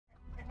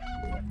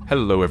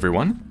Hello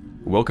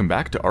everyone, welcome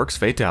back to Arx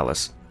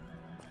Fatalis.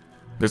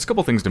 There's a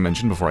couple things to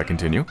mention before I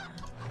continue.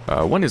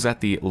 One is at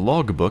the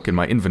logbook in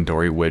my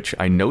inventory, which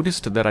I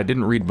noticed that I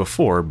didn't read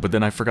before, but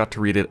then I forgot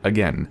to read it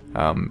again.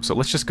 So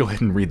let's just go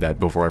ahead and read that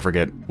before I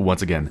forget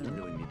once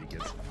again.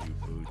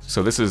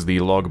 So this is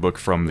the logbook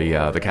from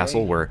the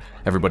castle where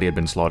everybody had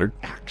been slaughtered.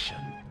 I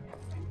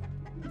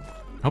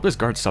hope this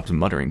guard stops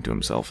muttering to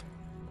himself.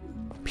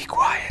 Be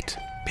quiet,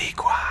 be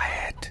quiet.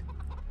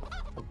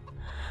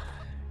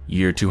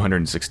 Year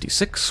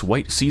 266,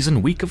 White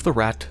Season, Week of the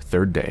Rat,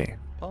 3rd day.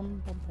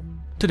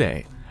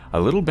 Today, a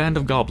little band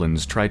of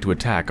goblins tried to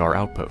attack our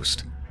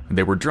outpost.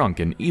 They were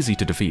drunk and easy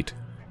to defeat.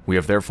 We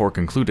have therefore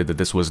concluded that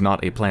this was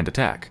not a planned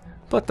attack,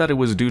 but that it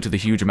was due to the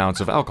huge amounts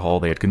of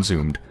alcohol they had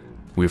consumed.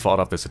 We fought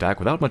off this attack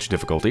without much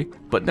difficulty,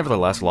 but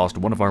nevertheless lost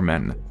one of our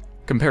men,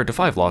 compared to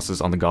 5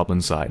 losses on the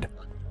goblin side.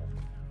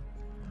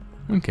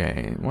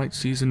 Okay, White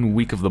Season,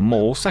 Week of the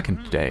Mole,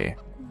 2nd day.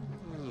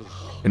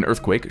 An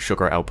earthquake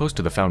shook our outpost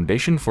to the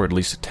foundation for at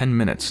least 10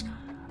 minutes.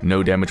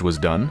 No damage was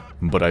done,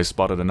 but I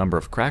spotted a number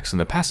of cracks in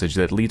the passage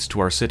that leads to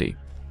our city.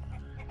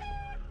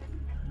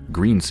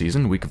 Green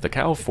Season, Week of the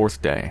Cow,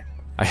 4th day.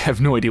 I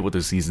have no idea what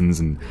the seasons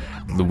and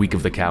the Week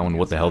of the Cow and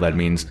what the hell that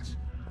means.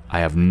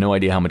 I have no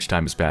idea how much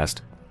time has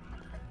passed.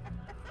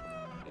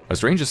 A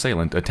strange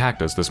assailant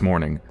attacked us this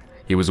morning.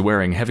 He was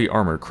wearing heavy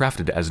armor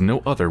crafted as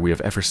no other we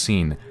have ever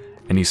seen,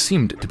 and he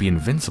seemed to be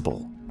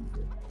invincible.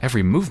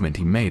 Every movement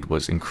he made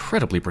was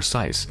incredibly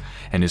precise,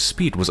 and his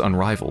speed was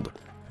unrivaled.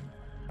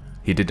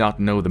 He did not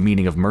know the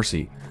meaning of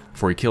mercy,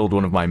 for he killed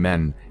one of my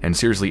men and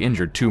seriously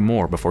injured 2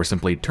 more before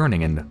simply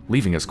turning and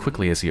leaving as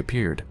quickly as he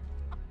appeared.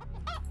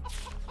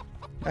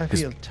 I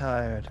feel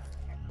tired.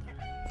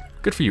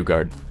 Good for you,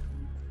 guard.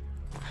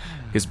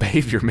 His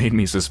behavior made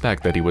me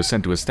suspect that he was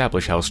sent to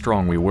establish how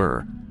strong we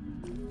were.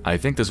 I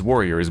think this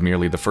warrior is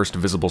merely the first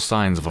visible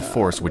signs of a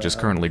force which is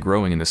currently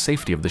growing in the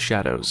safety of the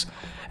shadows,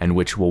 and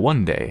which will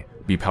one day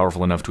be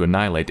powerful enough to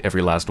annihilate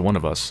every last one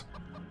of us.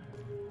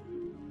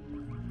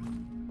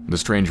 The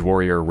strange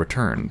warrior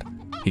returned.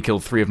 He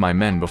killed 3 of my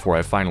men before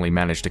I finally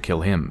managed to kill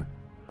him.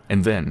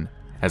 And then,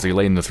 as he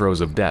lay in the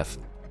throes of death,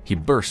 he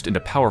burst into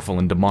powerful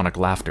and demonic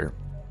laughter.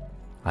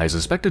 I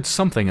suspected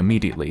something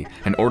immediately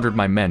and ordered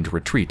my men to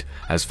retreat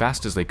as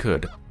fast as they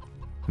could.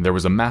 There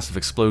was a massive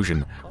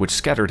explosion which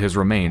scattered his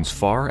remains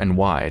far and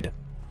wide.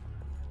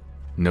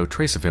 No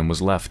trace of him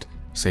was left,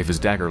 save his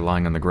dagger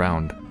lying on the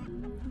ground.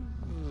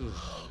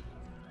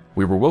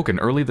 We were woken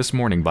early this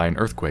morning by an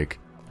earthquake.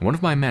 One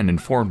of my men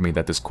informed me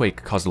that this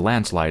quake caused a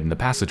landslide in the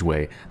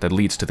passageway that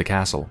leads to the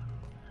castle.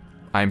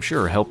 I am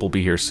sure help will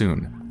be here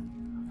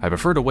soon. I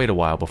prefer to wait a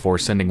while before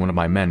sending one of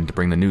my men to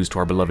bring the news to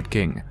our beloved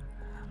king.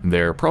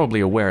 They're probably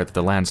aware that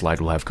the landslide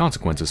will have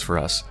consequences for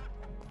us.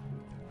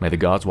 May the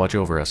gods watch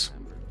over us.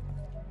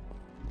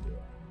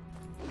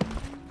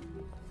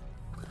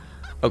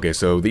 Okay,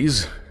 so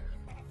these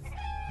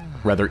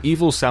rather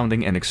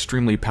evil-sounding and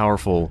extremely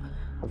powerful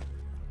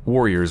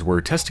warriors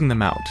were testing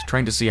them out,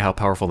 trying to see how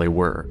powerful they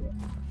were.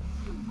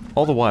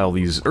 All the while,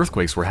 these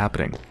earthquakes were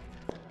happening.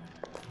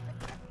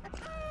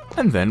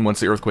 And then,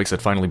 once the earthquakes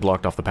had finally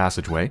blocked off the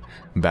passageway,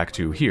 back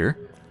to here,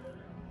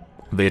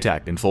 they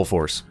attacked in full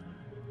force.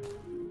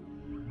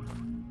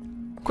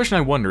 Question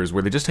I wonder is,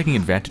 were they just taking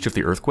advantage of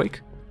the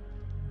earthquake?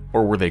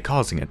 Or were they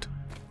causing it?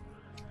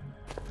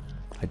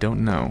 I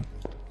don't know.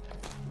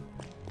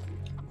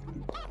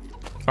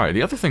 Alright,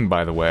 the other thing,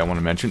 by the way, I want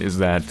to mention is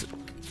that...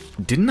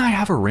 Didn't I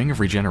have a ring of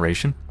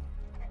regeneration?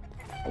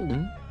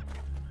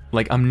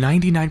 Like, I'm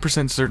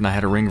 99% certain I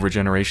had a ring of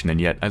regeneration, and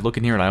yet I look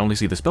in here and I only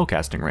see the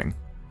spellcasting ring.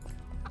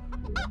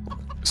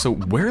 So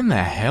where in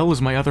the hell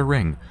is my other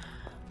ring?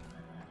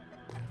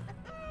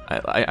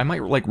 I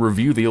might, like,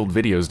 review the old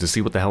videos to see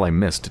what the hell I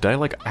missed. Did I,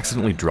 like,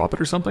 accidentally drop it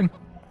or something?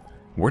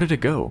 Where did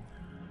it go?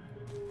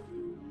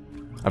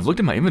 I've looked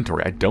in my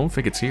inventory. I don't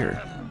think it's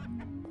here.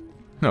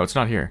 No, it's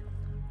not here.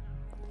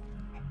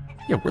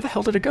 Yeah, where the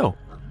hell did it go?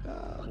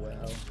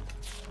 Well.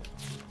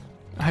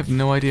 I have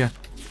no idea.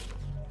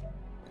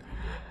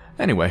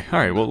 Anyway,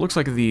 alright, well, it looks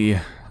like the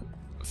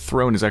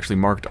throne is actually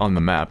marked on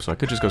the map, so I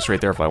could just go straight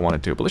there if I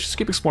wanted to. But let's just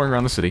keep exploring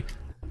around the city,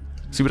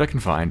 see what I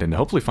can find, and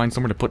hopefully find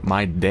somewhere to put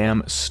my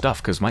damn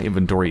stuff, because my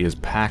inventory is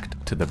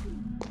packed to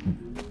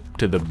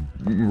the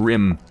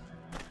rim.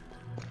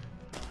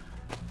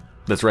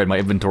 That's right, my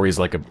inventory is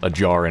like a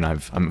jar, and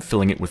I'm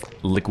filling it with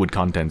liquid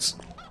contents.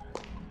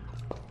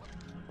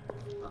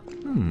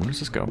 Where does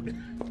this go?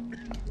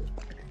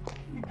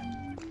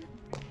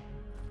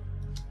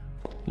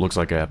 Looks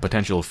like a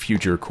potential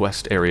future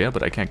quest area,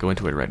 but I can't go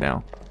into it right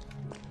now.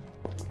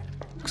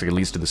 Looks like it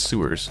leads to the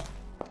sewers.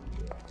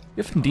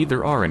 If indeed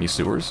there are any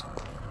sewers.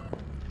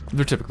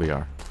 There typically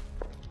are.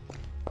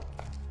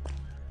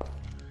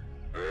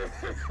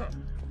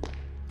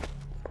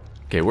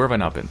 Okay, where have I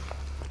not been?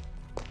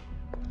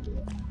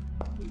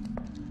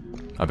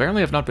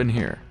 Apparently I've not been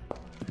here.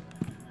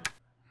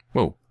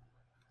 Whoa.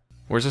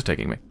 Where's this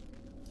taking me?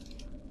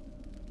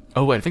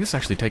 Oh wait, I think it's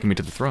actually taking me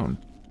to the throne.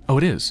 Oh,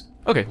 it is.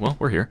 Okay, well,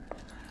 we're here.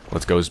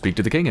 Let's go speak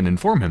to the king and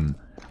inform him.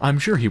 I'm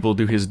sure he will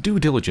do his due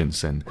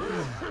diligence and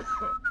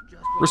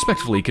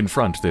respectfully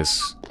confront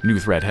this new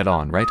threat head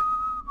on, right?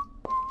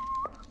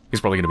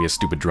 He's probably gonna be a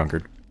stupid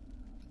drunkard.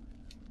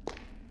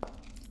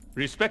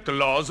 Respect the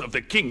laws of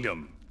the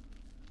kingdom.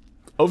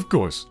 Of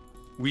course.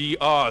 We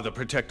are the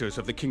protectors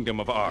of the kingdom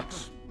of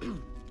Arx.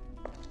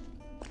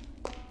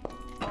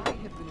 I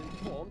have been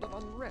informed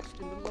of unrest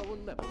in the lower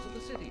levels of the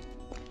city.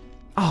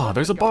 Ah,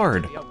 there's a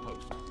bard.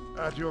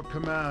 At your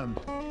command.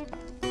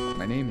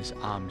 My name is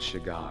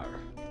Shigar.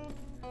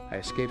 I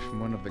escaped from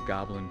one of the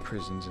goblin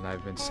prisons and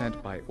I've been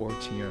sent by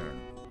Ortiern.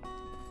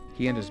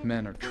 He and his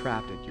men are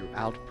trapped at your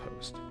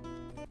outpost.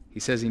 He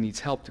says he needs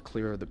help to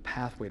clear the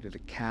pathway to the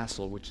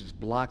castle, which is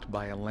blocked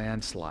by a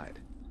landslide.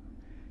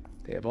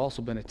 They have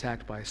also been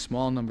attacked by a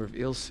small number of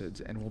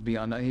Ilsids and will be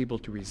unable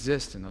to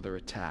resist another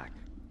attack.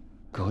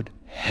 Good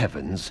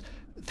heavens!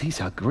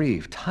 These are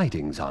grave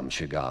tidings,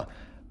 Shigar.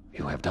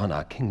 You have done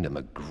our kingdom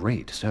a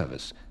great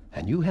service,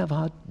 and you have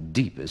our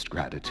deepest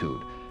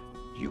gratitude.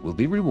 You will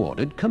be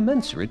rewarded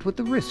commensurate with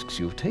the risks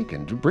you've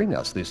taken to bring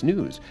us this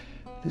news.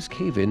 This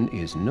cave-in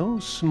is no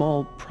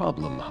small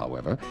problem,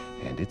 however,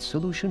 and its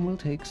solution will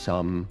take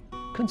some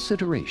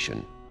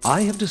consideration.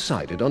 I have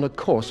decided on a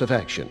course of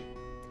action.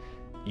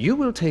 You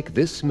will take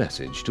this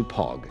message to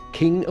Pog,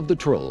 King of the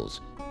Trolls.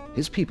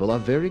 His people are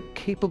very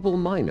capable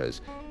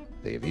miners.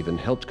 They have even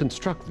helped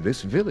construct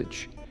this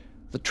village.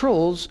 The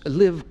Trolls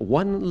live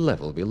one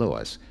level below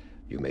us.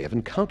 You may have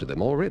encountered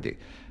them already.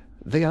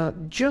 They are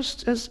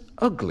just as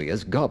ugly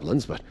as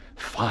goblins, but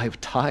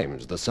 5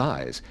 times the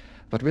size.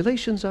 But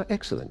relations are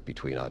excellent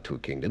between our two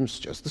kingdoms,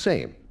 just the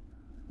same.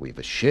 We've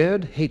a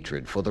shared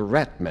hatred for the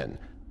Ratmen.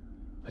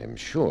 I am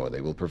sure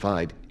they will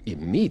provide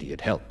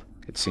immediate help.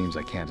 It seems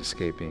I can't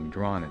escape being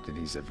drawn into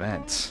these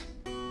events.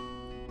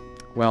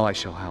 Well, I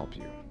shall help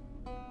you,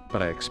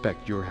 but I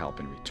expect your help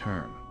in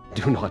return.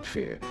 Do not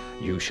fear.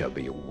 You shall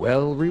be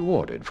well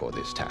rewarded for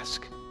this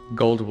task.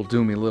 Gold will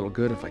do me little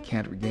good if I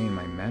can't regain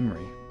my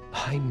memory.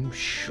 I'm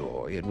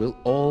sure it will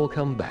all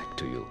come back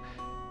to you.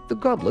 The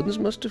goblins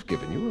must have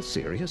given you a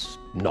serious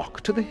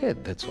knock to the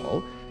head, that's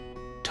all.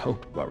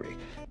 Don't worry.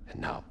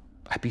 And now,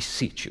 I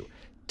beseech you,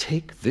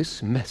 take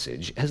this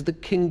message as the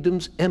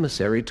kingdom's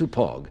emissary to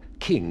Pog,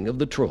 King of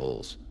the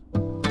Trolls.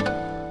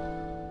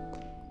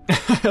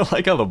 I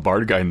like how the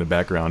bard guy in the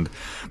background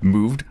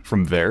moved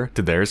from there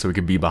to there so he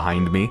could be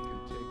behind me.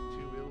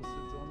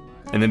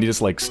 And then he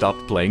just like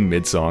stopped playing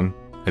mid-song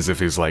as if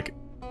he's like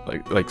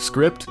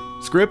script,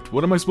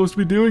 what am I supposed to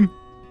be doing?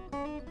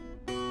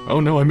 Oh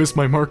no, I missed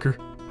my marker.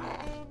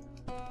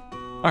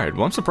 Alright,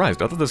 well I'm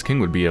surprised. I thought this king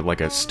would be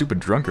like a stupid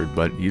drunkard,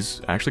 but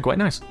he's actually quite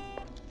nice.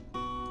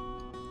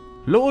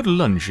 Lord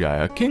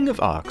Lunshire, King of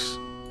Arx.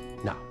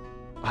 Now,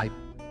 I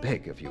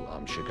beg of you,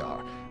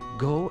 Shigar,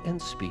 go and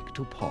speak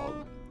to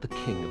Pog, the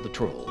King of the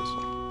Trolls.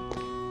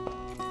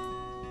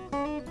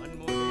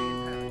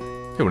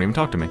 He won't even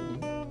talk to me.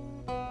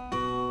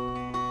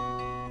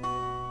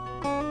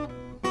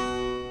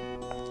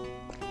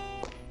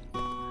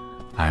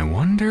 I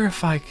wonder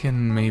if I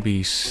can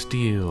maybe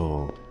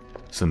steal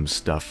some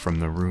stuff from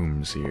the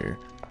rooms here.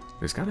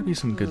 There's gotta be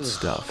some good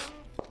stuff.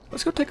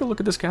 Let's go take a look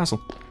at this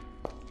castle.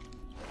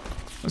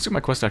 Let's see what my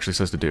quest actually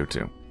says to do,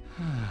 too.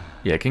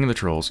 Yeah, King of the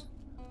Trolls.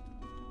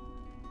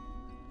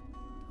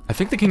 I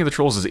think the King of the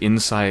Trolls is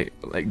inside...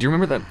 Like, do you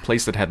remember that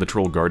place that had the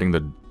troll guarding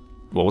the...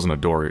 Well, it wasn't a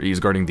door. He's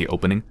guarding the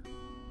opening.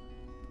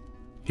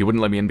 He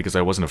wouldn't let me in because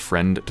I wasn't a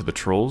friend to the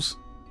trolls.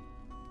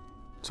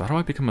 So how do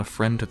I become a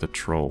friend to the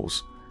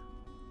trolls?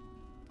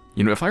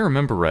 You know, if I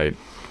remember right...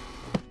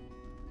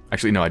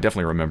 Actually, no, I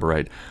definitely remember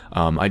right.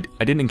 I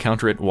didn't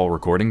encounter it while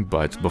recording,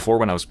 but before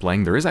when I was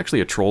playing, there is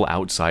actually a troll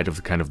outside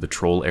of the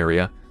troll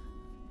area.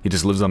 He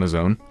just lives on his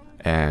own,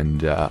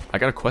 and I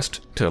got a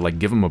quest to, like,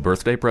 give him a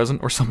birthday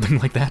present or something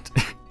like that.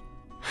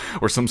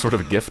 Or some sort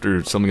of a gift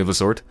or something of the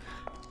sort.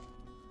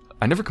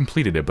 I never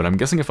completed it, but I'm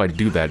guessing if I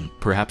do that,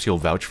 perhaps he'll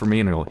vouch for me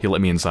and he'll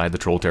let me inside the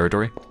troll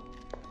territory.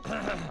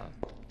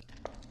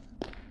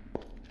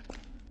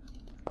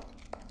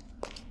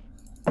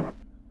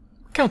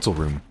 Council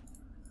room.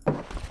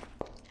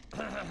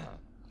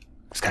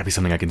 There's gotta be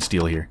something I can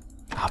steal here.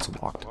 Ah, it's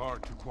locked. Far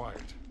too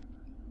quiet.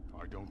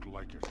 I don't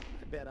like it.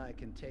 I bet I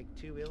can take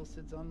 2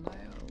 Ilsids on my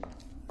own.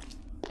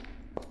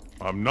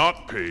 I'm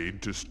not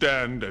paid to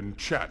stand and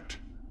chat.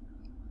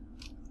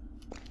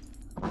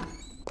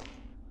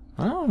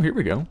 Oh, here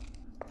we go.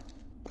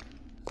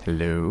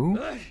 Hello?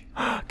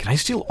 Can I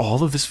steal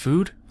all of this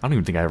food? I don't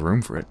even think I have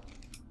room for it.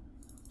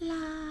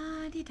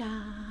 La-di-da-da-da-da.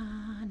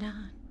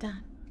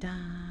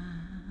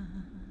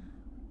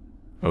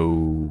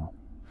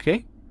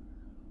 Okay.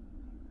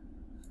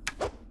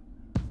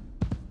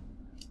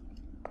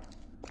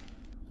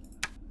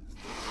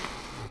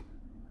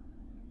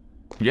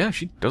 Yeah,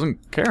 she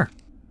doesn't care.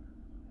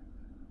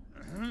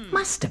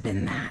 Must have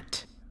been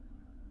that.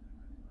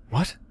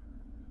 What?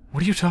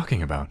 What are you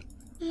talking about?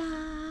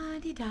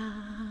 La-di-da-da-da-da.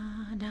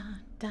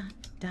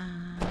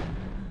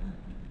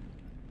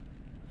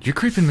 You're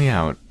creeping me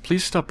out.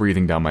 Please stop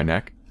breathing down my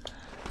neck.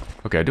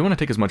 Okay, I do want to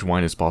take as much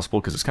wine as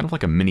possible because it's kind of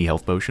like a mini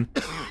health potion.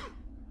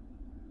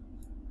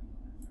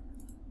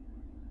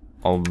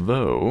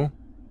 Although...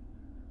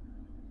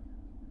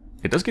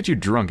 It does get you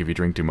drunk if you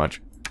drink too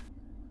much.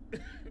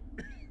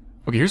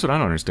 Okay, here's what I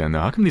don't understand, though.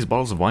 How come these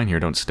bottles of wine here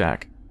don't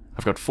stack?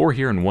 I've got 4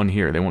 here and 1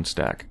 here. They won't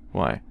stack.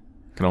 Why?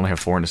 Can I only have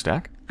 4 in a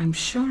stack? I'm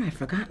sure I've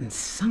forgotten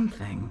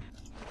something.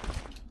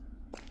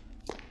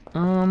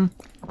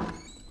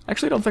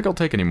 Actually, I don't think I'll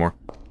take any more.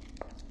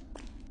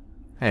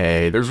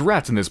 Hey, there's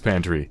rats in this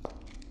pantry.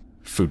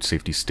 Food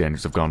safety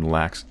standards have gone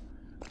lax.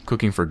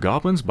 Cooking for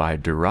Goblins by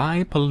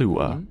Durai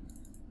Palua.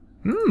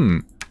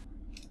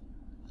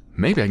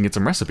 Maybe I can get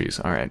some recipes.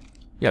 Alright.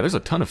 Yeah, there's a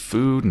ton of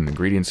food and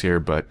ingredients here,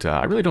 but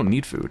I really don't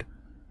need food.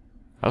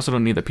 I also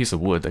don't need that piece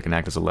of wood that can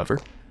act as a lever.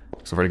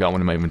 So I've already got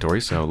one in my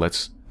inventory, so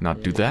let's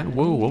not do that.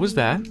 Whoa, what was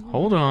that?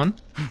 Hold on.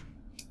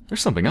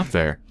 There's something up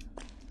there.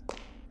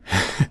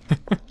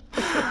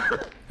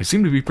 I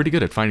seem to be pretty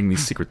good at finding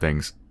these secret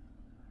things.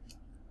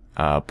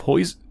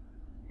 Poison...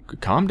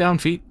 Calm down,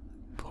 feet.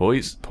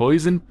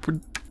 Poison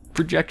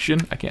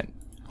projection. I can't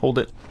hold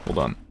it. Hold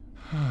on.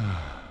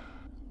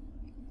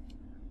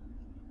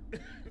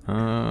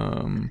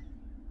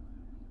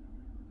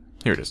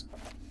 Here it is.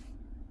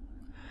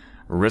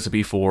 A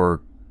recipe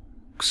for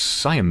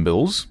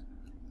cyambills.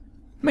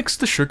 Mix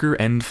the sugar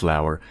and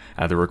flour,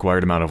 add the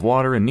required amount of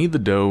water, and knead the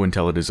dough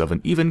until it is of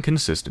an even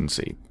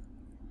consistency.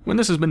 When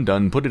this has been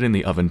done, put it in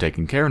the oven,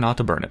 taking care not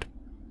to burn it.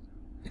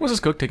 Once it's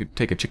cooked,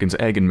 take a chicken's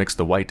egg and mix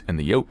the white and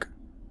the yolk.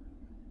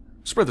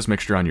 Spread this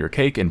mixture on your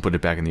cake and put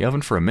it back in the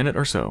oven for a minute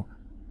or so.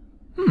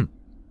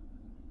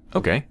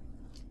 Okay.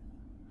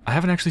 I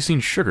haven't actually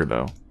seen sugar,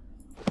 though.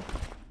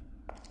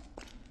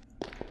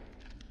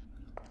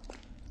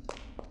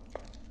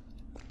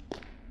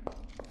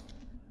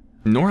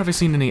 Nor have I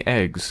seen any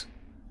eggs.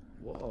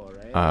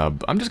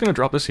 I'm just gonna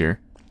drop this here.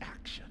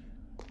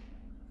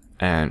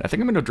 And I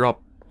think I'm gonna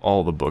drop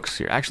all the books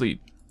here.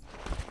 Actually,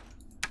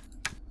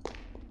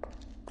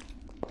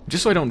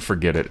 just so I don't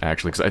forget it,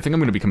 actually, because I think I'm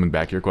gonna be coming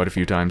back here quite a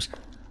few times.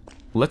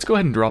 Let's go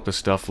ahead and drop this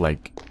stuff,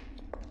 like,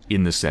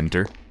 in the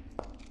center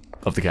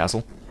of the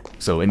castle.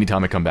 So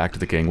anytime I come back to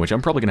the king, which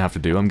I'm probably gonna have to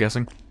do, I'm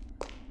guessing,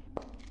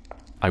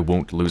 I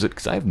won't lose it,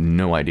 because I have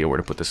no idea where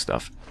to put this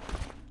stuff.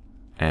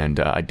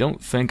 And I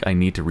don't think I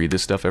need to read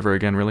this stuff ever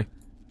again, really.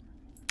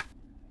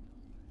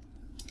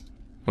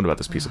 What about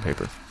this piece of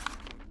paper?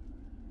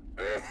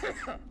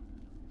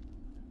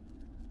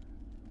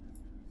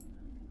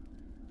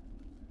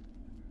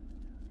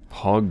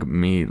 Hog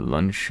me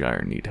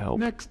Lunshire need help.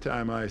 Next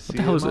time I see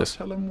the hell is him, I'll this?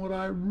 tell him what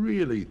I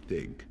really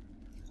think.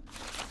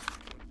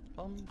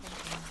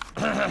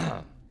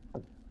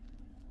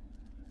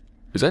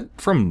 Is that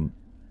from...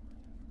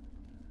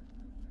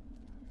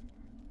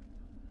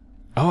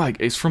 Oh,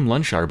 it's from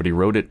Lunshire, but he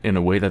wrote it in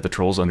a way that the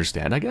trolls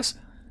understand, I guess?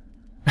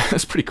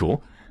 That's pretty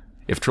cool.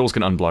 If trolls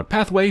can unblock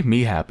pathway,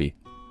 me happy.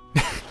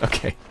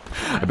 Okay,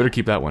 I better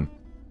keep that one.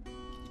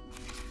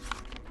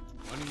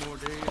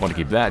 I want to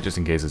keep that just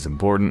in case it's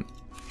important.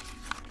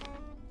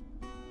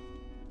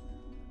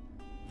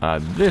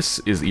 This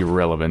is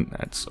irrelevant.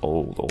 That's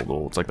old.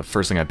 It's like the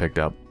first thing I picked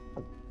up.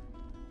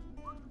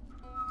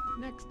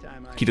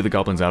 Key to the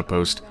Goblin's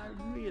outpost.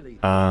 Did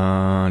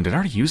I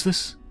already use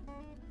this?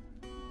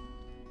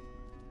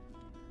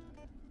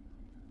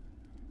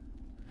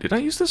 Did I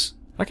use this?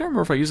 I can't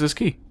remember if I used this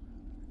key.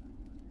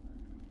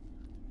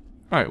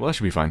 Alright, well that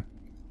should be fine.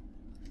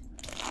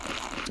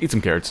 Eat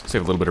some carrots,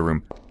 save a little bit of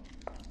room.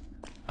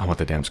 I want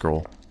the damn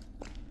scroll.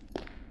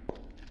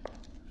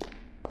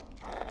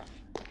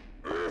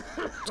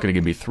 It's gonna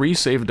give me 3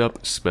 saved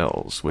up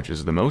spells, which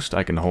is the most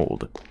I can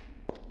hold.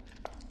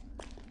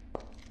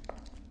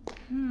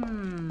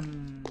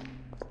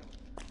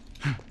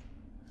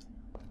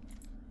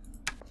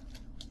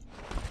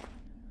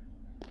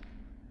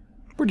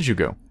 Where did you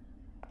go?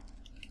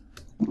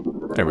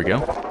 There we go.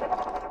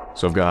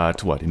 So I've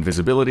got, what,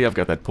 invisibility, I've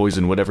got that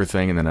poison whatever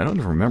thing, and then I don't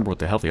even remember what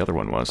the hell the other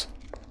one was.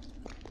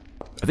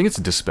 I think it's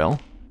dispel.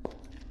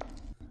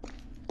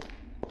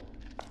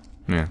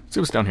 Yeah, see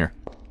what's down here.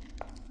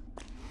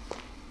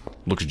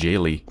 Looks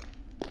jaily.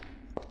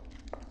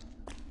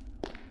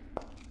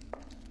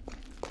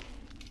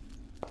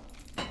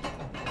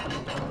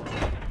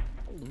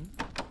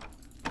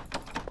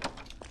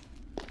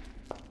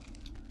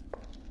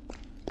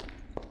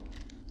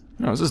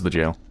 No, this is the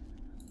jail.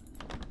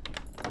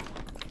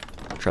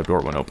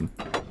 Trapdoor went open.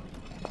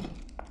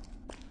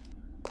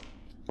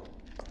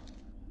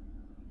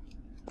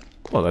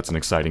 Well, that's an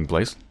exciting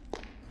place.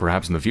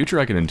 Perhaps in the future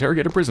I can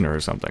interrogate a prisoner or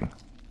something.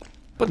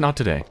 But not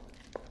today.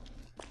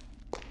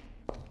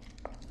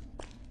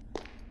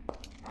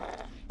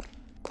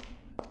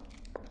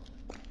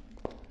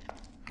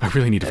 I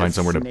really need to find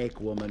somewhere to... Snake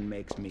woman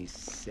makes me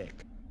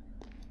sick.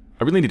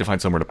 I really need to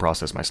find somewhere to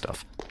process my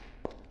stuff.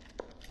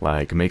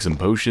 Like, make some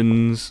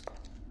potions.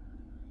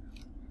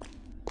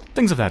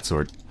 Things of that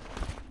sort.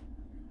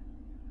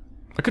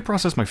 I could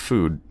process my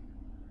food.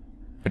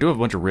 I do have a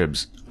bunch of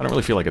ribs. I don't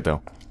really feel like it,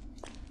 though.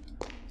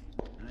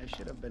 I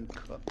should have been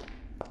cooked.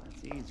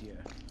 That's easier.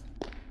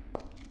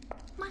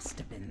 Must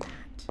have been that.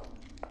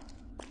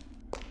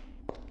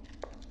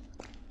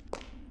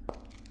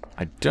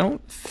 I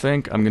don't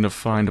think I'm gonna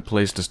find a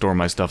place to store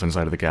my stuff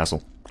inside of the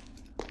castle.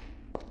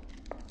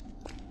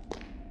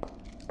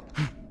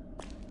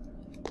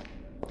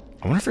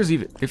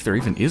 wonder if there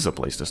even is a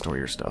place to store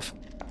your stuff.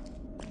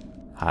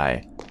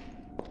 Hi.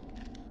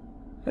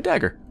 A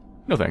dagger.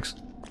 No thanks.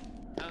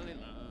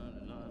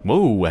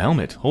 Whoa, a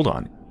helmet. Hold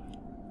on.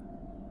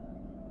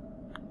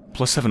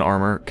 +7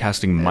 armor,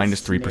 casting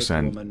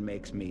 -3%. Woman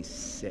makes me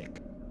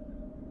sick.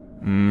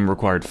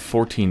 Required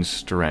 14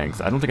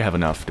 strength. I don't think I have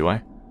enough, do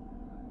I?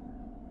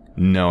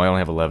 No, I only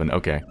have 11.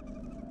 Okay.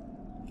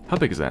 How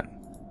big is that?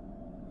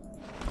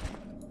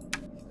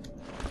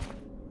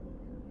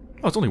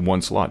 Oh, it's only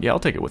one slot. Yeah, I'll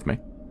take it with me.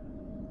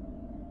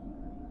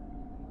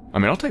 I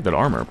mean, I'll take that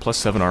armor.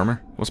 +7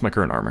 armor. What's my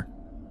current armor?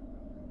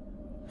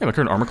 Yeah, my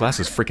current armor class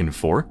is freaking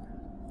 4.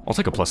 I'll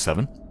take a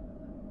 +7.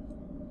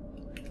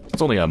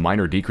 It's only a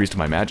minor decrease to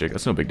my magic.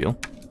 That's no big deal.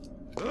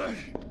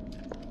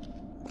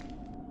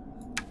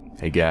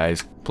 Hey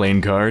guys,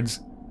 playing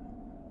cards?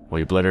 Well,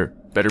 you better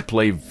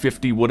play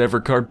 50 whatever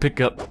card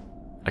pickup.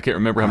 I can't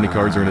remember how many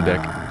cards are in a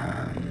deck.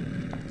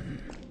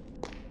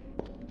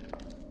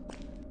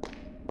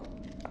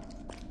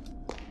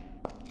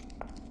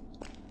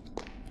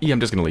 Yeah, I'm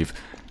just gonna leave.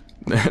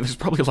 There's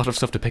probably a lot of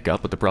stuff to pick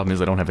up, but the problem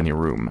is I don't have any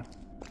room.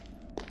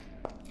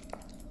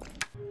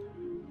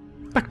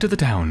 Back to the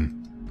town.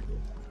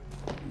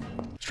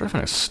 Let's try to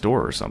find a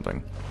store or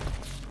something.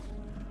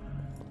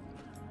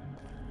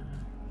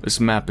 This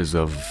map is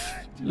of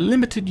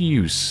limited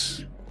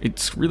use.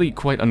 It's really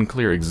quite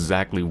unclear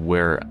exactly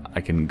where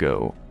I can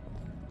go,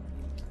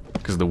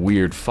 because of the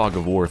weird fog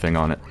of war thing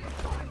on it.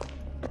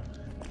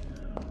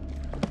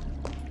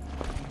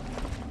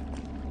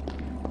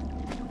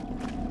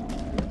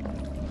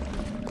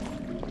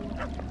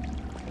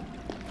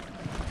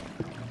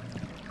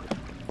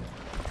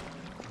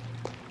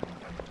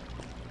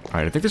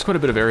 Alright, I think there's quite a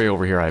bit of area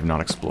over here I have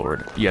not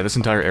explored. Yeah, this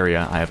entire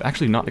area I have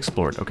actually not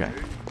explored. Okay.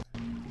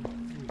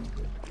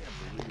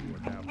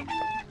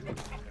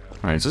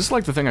 Alright, so this is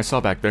like the thing I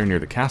saw back there near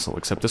the castle,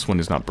 except this one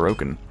is not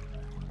broken.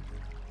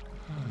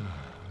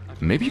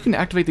 Maybe you can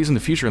activate these in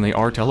the future and they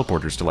are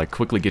teleporters to, like,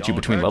 quickly get you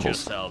between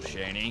levels.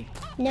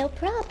 No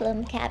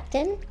problem,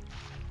 Captain.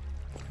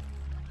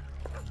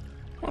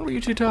 What were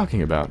you two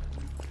talking about?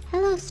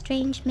 Hello,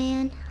 strange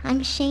man. I'm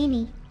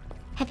Shani.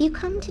 Have you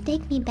come to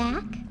take me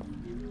back?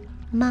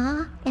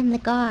 Ma and the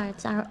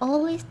guards are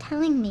always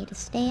telling me to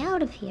stay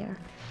out of here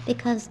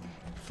because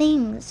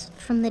things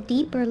from the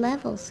deeper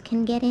levels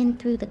can get in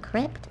through the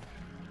crypt,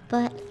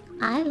 but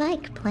I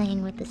like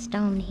playing with the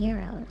stone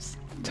heroes.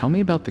 Tell me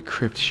about the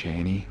crypt,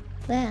 Shani.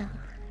 Well,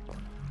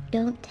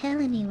 don't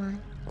tell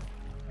anyone,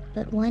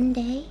 but one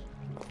day,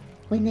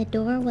 when the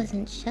door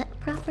wasn't shut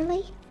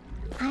properly,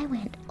 I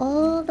went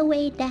all the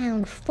way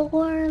down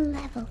 4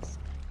 levels.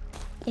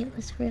 It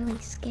was really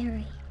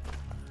scary.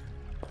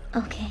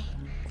 Okay,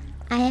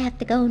 I have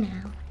to go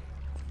now.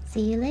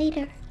 See you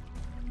later.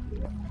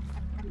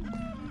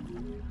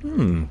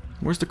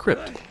 Where's the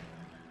crypt?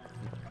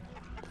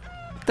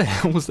 What the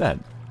hell was that?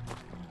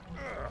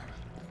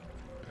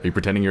 Are you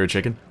pretending you're a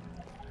chicken?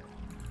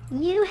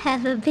 You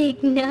have a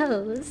big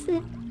nose.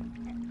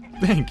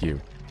 Thank you.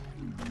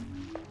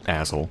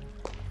 Asshole.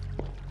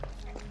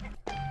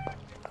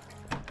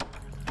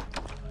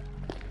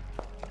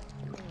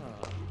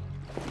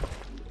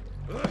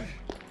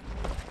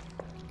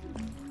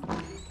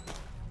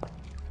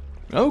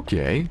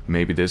 Okay,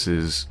 maybe this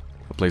is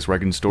a place where I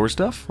can store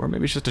stuff, or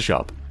maybe it's just a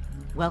shop.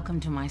 Welcome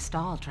to my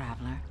stall,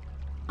 traveler.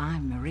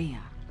 I'm Maria.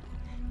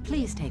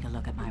 Please take a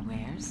look at my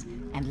wares,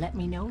 and let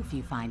me know if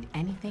you find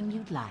anything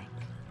you'd like.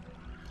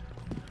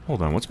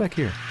 Hold on, what's back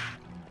here?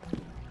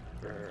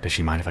 Does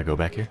she mind if I go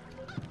back here?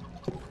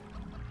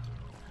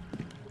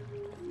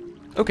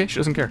 Okay, she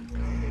doesn't care.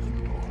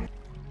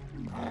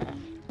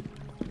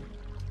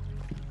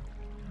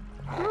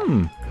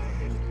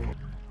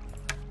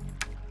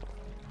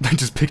 I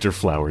just picked her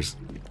flowers.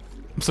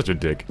 I'm such a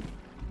dick.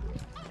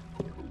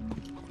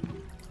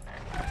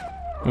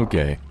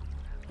 Okay.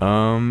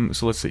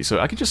 So let's see. So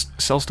I can just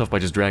sell stuff by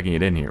just dragging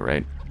it in here,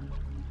 right?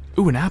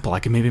 Ooh, an apple. I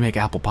can maybe make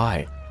apple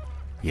pie.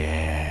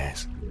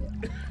 Yes.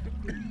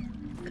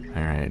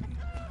 Alright.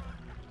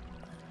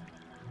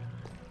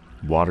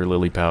 Water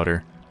lily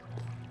powder.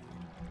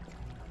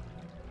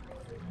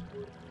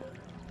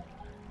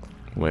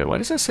 Wait, why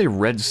does that say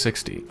red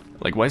 60?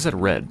 Like, why is that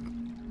red?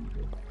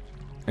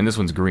 And this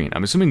one's green.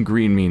 I'm assuming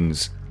green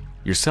means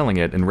you're selling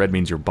it and red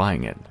means you're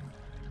buying it.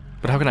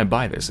 But how can I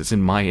buy this? It's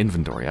in my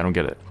inventory. I don't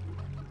get it.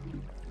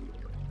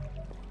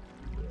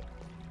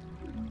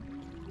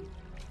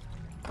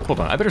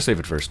 Hold on, I better save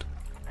it first.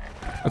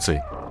 Let's see.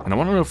 And I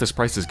want to know if this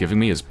price is giving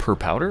me is per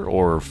powder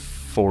or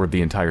for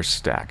the entire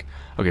stack.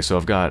 Okay, so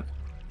I've got...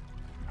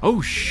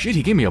 Oh shit,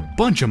 he gave me a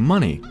bunch of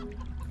money!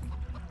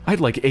 I had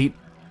like 8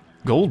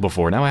 gold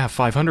before, now I have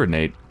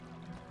 508.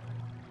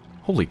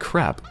 Holy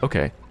crap,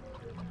 okay.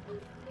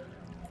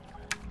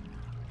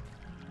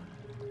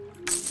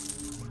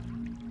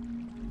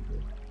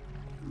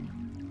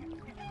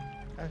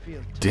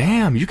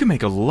 Damn, you can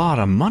make a lot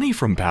of money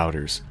from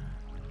powders.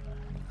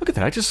 Look at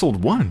that, I just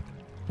sold 1.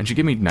 And she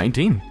gave me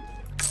 19.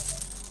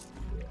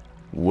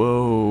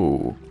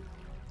 Whoa.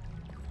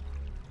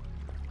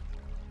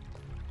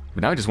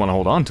 But now I just want to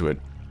hold on to it.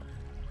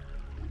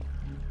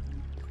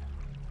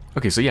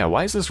 Okay, so yeah,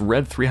 why is this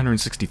red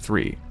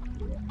 363?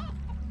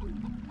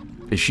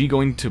 Is she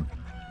going to...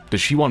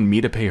 Does she want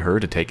me to pay her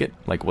to take it?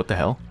 Like, what the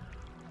hell?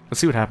 Let's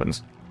see what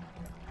happens.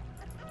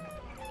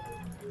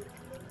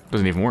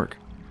 Doesn't even work.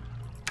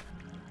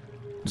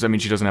 Does that mean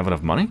she doesn't have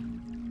enough money?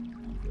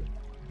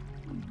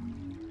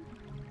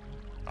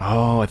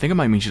 Oh, I think it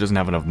might mean she doesn't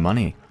have enough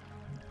money.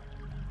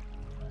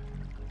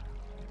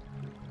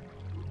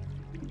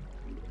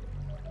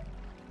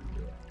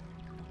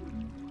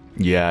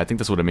 Yeah, I think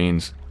that's what it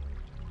means.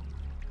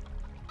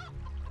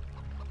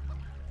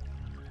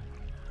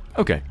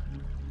 Okay.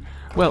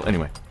 Well,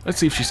 anyway, let's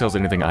see if she sells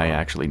anything I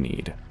actually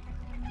need.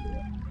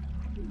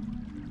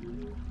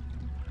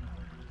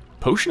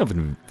 Potion of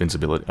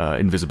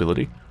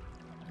invisibility.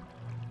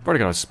 I've already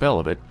got a spell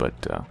of it, but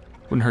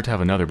wouldn't hurt to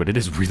have another, but it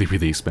is really,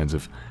 really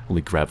expensive.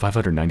 Holy crap,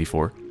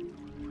 594.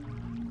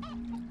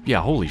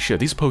 Yeah, holy shit,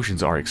 these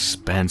potions are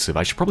expensive.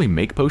 I should probably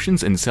make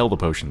potions and sell the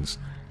potions,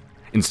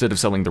 instead of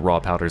selling the raw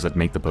powders that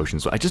make the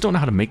potions. I just don't know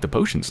how to make the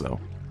potions, though.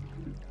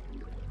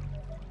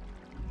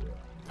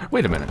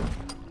 Wait a minute.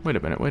 Wait a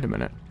minute, wait a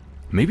minute.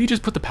 Maybe you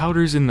just put the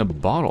powders in the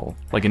bottle,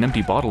 like an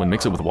empty bottle, and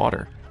mix it with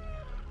water.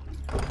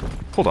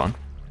 Hold on.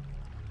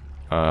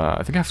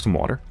 I think I have some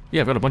water.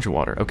 Yeah, I've got a bunch of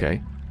water.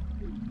 Okay.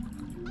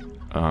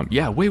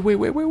 Yeah,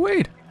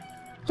 wait.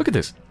 Look at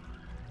this.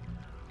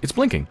 It's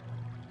blinking.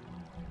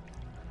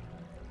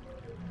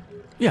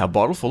 Yeah, a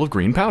bottle full of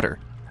green powder.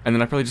 And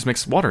then I probably just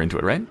mix water into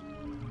it, right?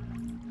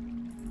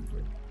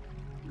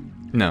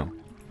 No.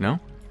 No?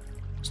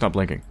 It's not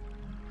blinking.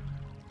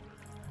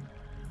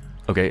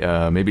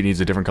 Okay, maybe it needs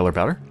a different color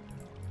powder?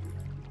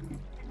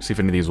 See if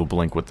any of these will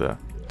blink with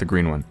the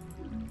green one.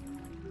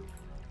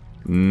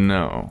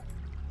 No.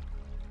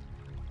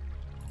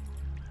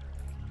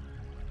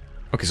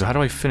 Okay, so how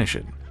do I finish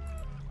it?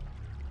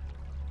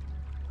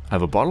 I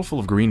have a bottle full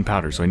of green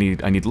powder, so I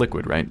need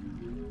liquid, right?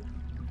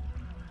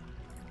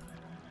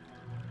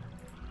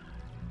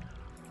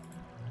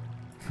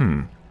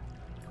 I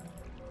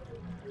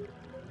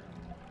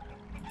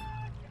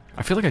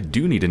feel like I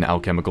do need an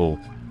alchemical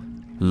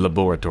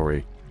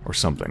laboratory or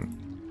something.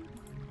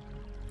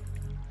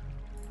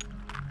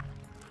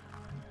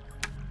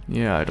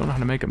 Yeah, I don't know how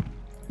to make them.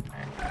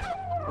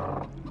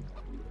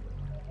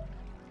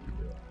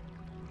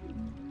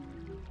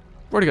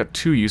 I've already got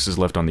 2 uses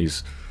left on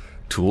these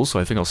tools, so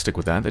I think I'll stick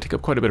with that. They take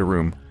up quite a bit of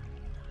room.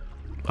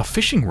 A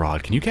fishing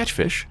rod. Can you catch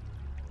fish?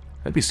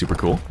 That'd be super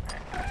cool.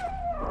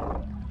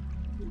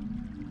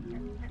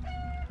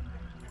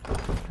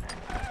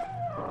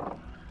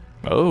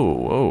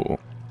 Oh.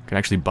 Can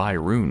actually buy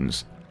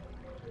runes.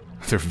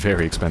 They're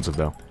very expensive,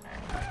 though.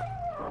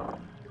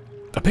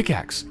 A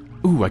pickaxe.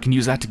 Ooh, I can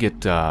use that to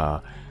get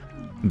the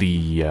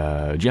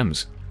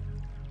gems.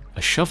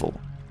 A shovel.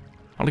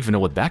 I don't even know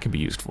what that can be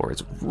used for.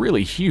 It's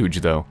really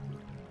huge, though.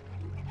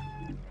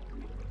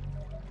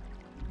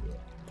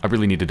 I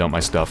really need to dump my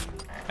stuff.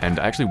 And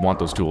I actually want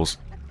those tools.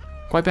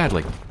 Quite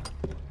badly.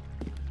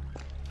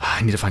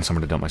 I need to find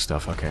somewhere to dump my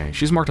stuff. Okay,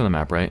 she's marked on the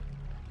map, right?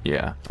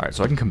 Yeah. Alright,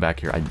 so I can come back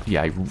here.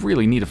 I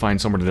really need to find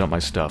somewhere to dump my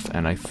stuff.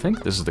 And I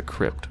think this is the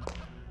crypt.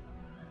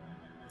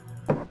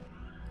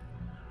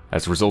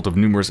 As a result of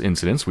numerous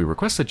incidents, we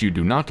request that you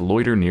do not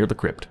loiter near the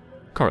crypt.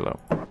 Carlo.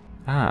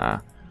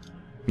 Ah.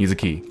 Needs a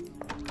key.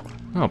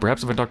 Oh,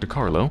 perhaps if I talk to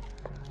Carlo,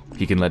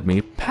 he can let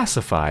me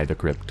pacify the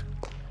crypt.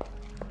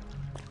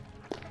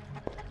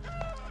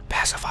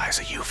 Pacify is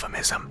a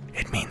euphemism.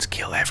 It means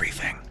kill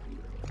everything.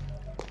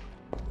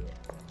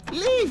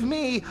 Leave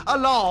me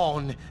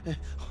alone,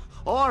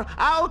 or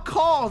I'll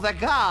call the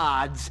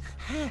gods.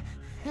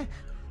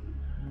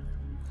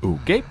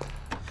 Okay.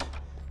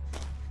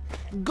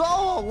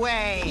 Go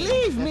away!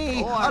 Leave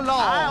me alone!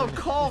 I'll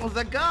call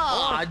the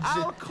gods!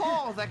 I'll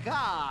call the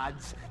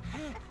gods!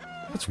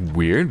 That's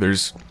weird.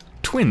 There's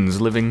twins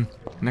living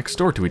next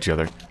door to each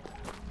other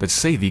that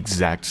say the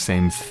exact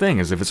same thing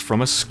as if it's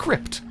from a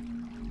script.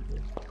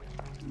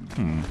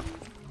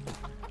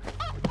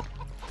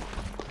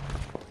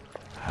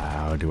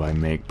 How do I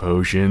make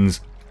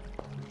potions?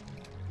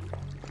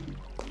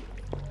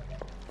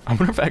 I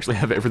wonder if I actually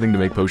have everything to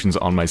make potions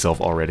on myself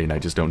already and I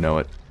just don't know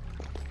it.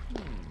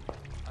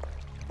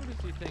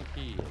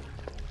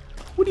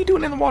 What are you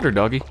doing in the water,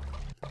 doggy?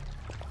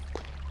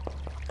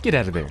 Get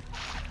out of there.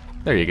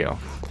 There you go.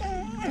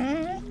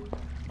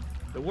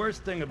 The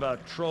worst thing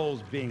about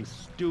trolls being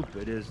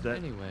stupid is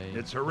that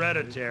it's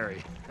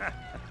hereditary.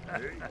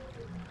 I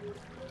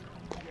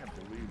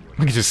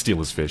can just steal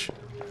his fish.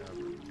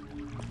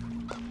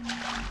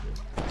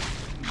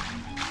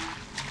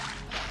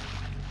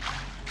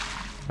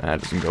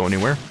 That doesn't go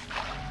anywhere.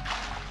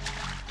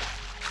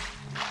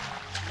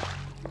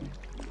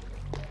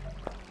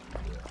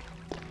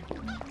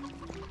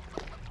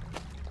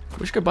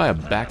 Wish I could buy a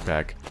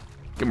backpack.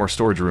 Get more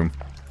storage room.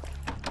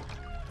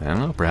 I don't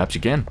know, perhaps you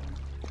can.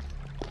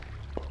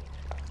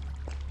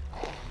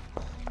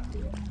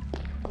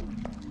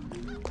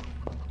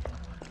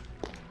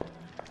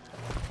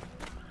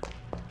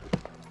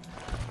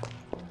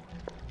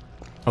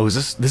 Oh,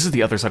 this is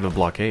the other side of the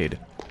blockade.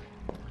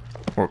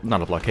 Or,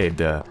 not a blockade,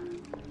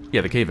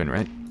 yeah, the cave-in,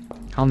 right?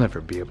 I'll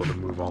never be able to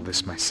move all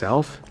this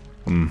myself.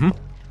 Mm-hmm.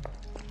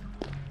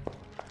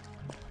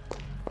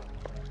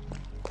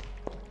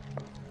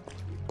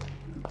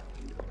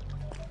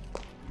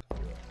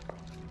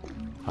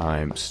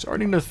 I'm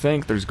starting to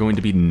think there's going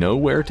to be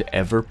nowhere to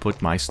ever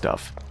put my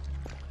stuff.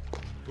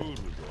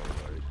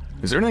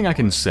 Is there anything I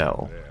can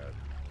sell?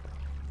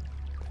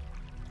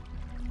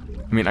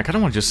 I mean, I kind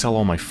of want to just sell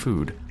all my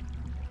food.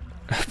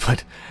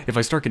 But if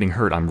I start getting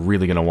hurt, I'm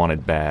really going to want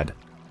it bad.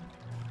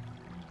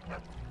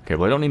 Okay,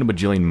 well, I don't need a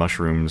bajillion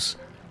mushrooms.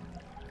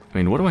 I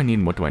mean, what do I need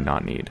and what do I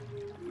not need?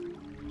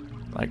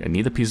 Like, I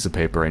need the pieces of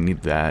paper, I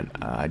need that.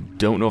 I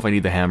don't know if I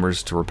need the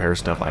hammers to repair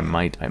stuff. I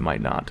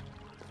might not.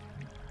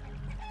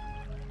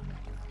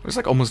 There's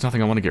like almost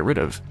nothing I want to get rid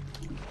of.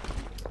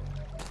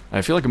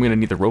 I feel like I'm going to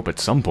need the rope at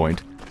some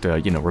point to,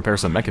 you know, repair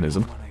some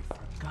mechanism.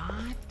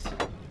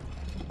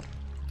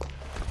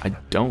 I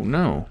don't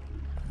know.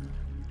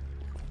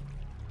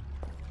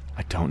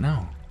 I don't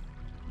know.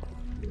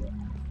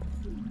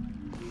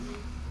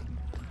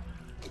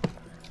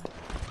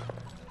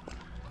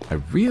 I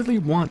really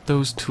want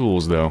those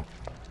tools, though.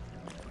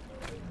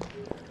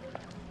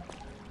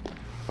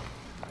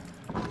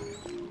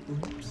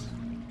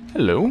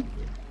 Hello?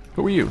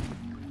 Who are you?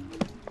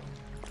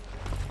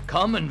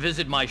 Come and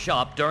visit my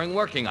shop during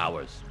working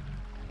hours.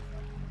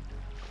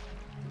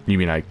 You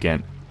mean I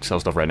can't sell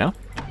stuff right now?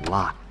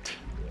 Locked.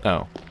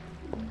 Oh.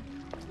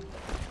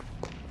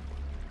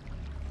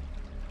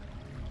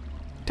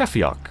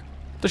 Tafiok,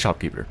 the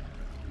shopkeeper.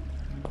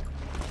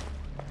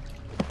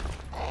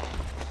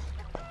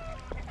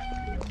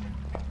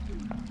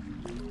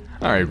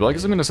 Alright, well I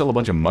guess I'm gonna sell a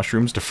bunch of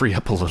mushrooms to free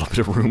up a little bit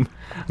of room.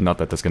 Not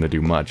that that's gonna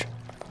do much.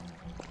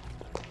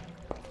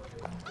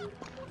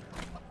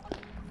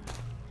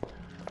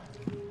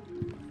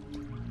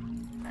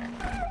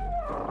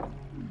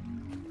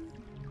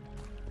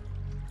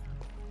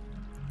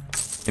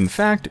 In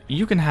fact,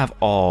 you can have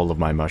all of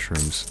my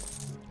mushrooms.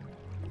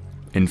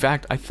 In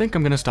fact, I think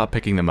I'm gonna stop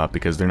picking them up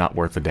because they're not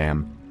worth a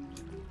damn.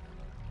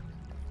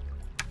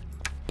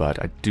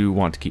 But I do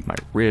want to keep my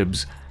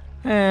ribs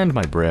and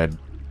my bread.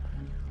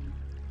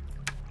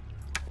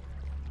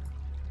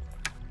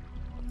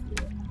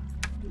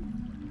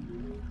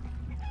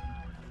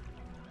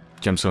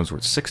 Gemstone's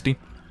worth 60,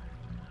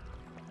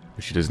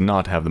 which she does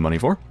not have the money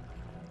for.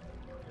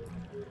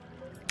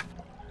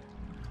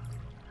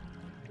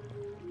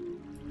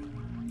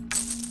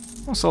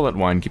 I'll sell that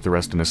wine, keep the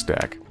rest in a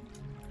stack.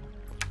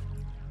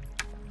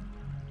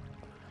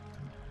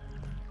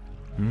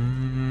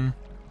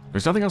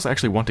 There's nothing else I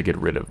actually want to get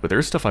rid of, but there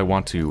is stuff I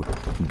want to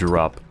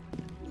drop.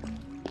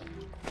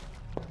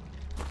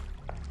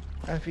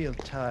 I feel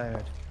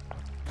tired.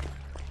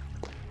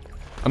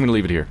 I'm gonna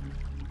leave it here.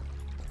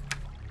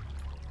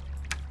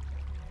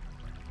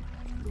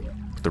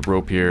 Put the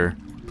rope here,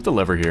 put the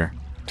lever here.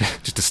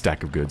 Just a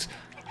stack of goods.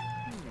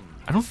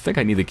 I don't think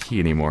I need the key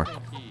anymore.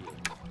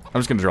 I'm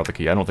just gonna drop the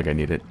key, I don't think I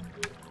need it.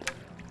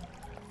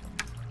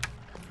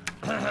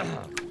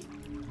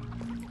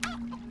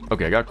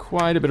 Okay, I got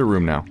quite a bit of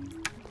room now.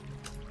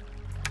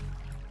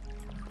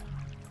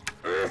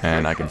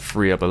 And I can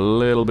free up a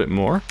little bit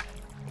more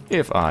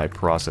if I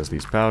process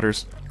these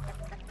powders.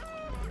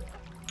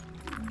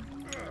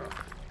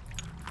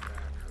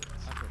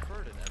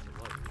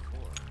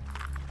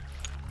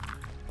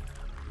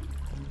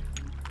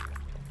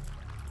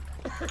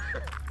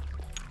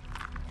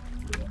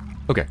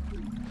 Okay,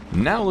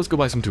 now let's go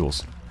buy some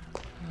tools.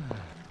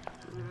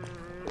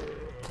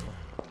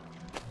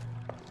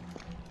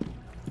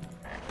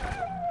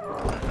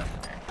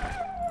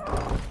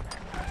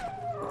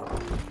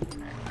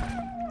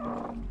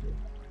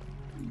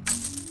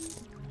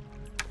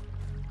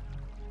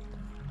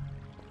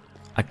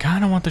 I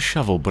kinda want the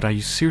shovel, but I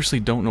seriously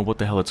don't know what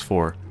the hell it's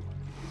for.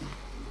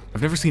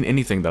 I've never seen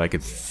anything that I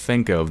could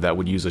think of that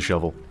would use a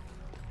shovel.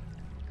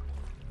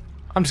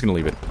 I'm just gonna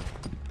leave it.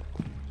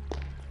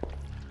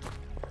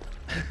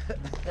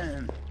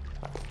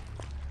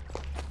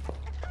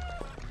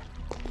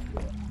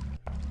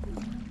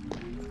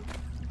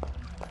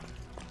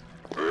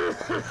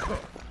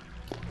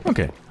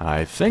 Okay,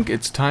 I think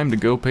it's time to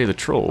go pay the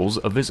trolls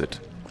a visit.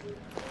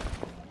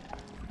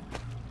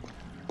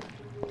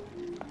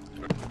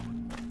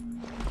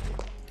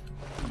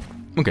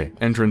 Okay,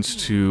 entrance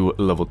to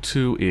level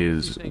 2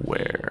 is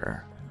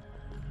where?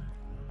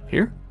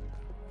 Here?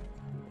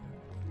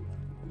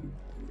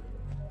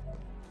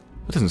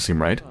 That doesn't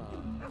seem right.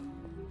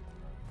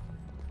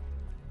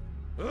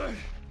 That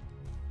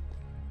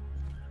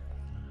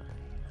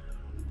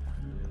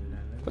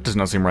does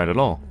not seem right at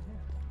all.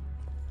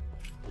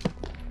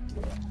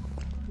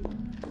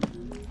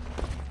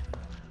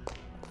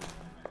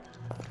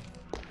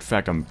 In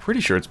fact, I'm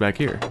pretty sure it's back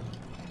here.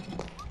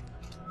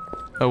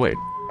 Oh, wait.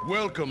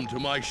 Welcome to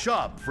my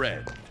shop,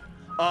 friend.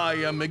 I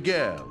am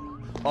Miguel.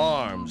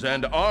 Arms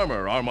and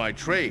armor are my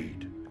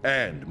trade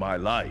and my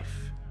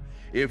life.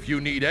 If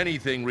you need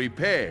anything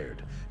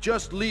repaired,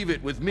 just leave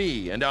it with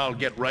me and I'll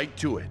get right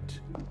to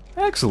it.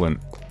 Excellent.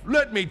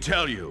 Let me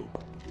tell you,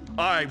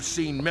 I've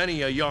seen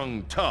many a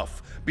young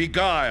tough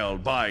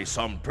beguiled by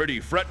some pretty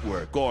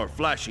fretwork or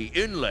flashy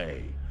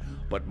inlay.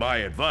 But my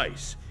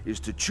advice is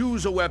to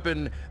choose a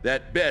weapon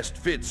that best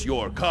fits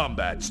your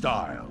combat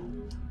style.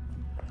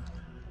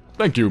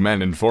 Thank you,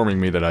 man, informing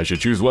me that I should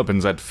choose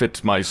weapons that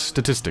fit my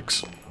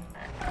statistics.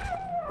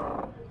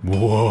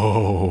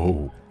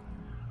 Whoa.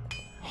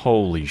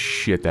 Holy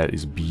shit, that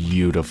is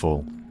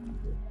beautiful.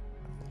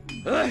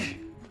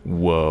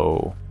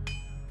 Whoa.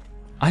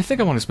 I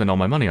think I want to spend all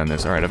my money on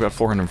this. Alright, I've got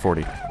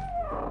 440.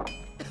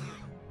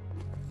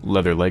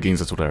 Leather leggings,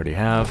 that's what I already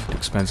have. Too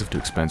expensive, too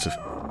expensive.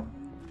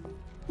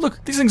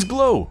 Look, these things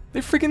glow! They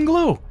freaking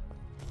glow!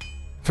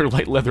 They're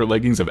light leather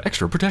leggings of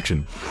extra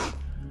protection.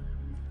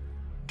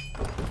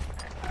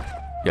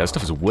 Yeah, this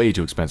stuff is way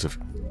too expensive.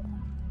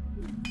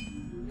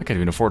 I can't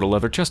even afford a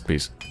leather chest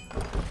piece.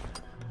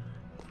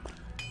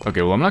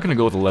 Okay, well, I'm not going to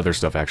go with the leather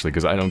stuff, actually,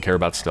 because I don't care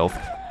about stealth.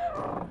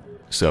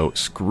 So,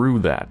 screw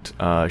that.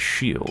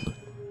 Shield.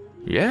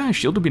 Yeah,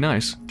 shield would be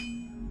nice.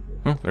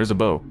 Oh, there's a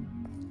bow.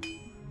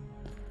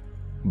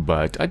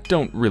 But I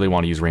don't really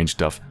want to use ranged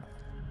stuff.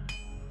 I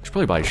should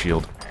probably buy a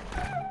shield.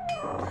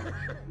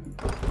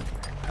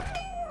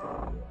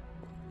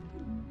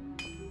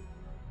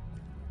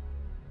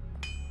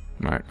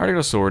 Alright, I already got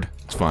a sword.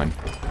 It's fine.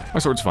 My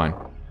sword's fine.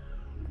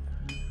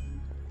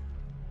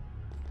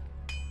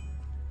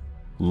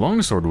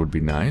 Longsword would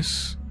be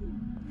nice.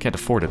 Can't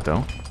afford it,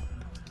 though.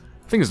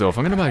 Thing is, though, if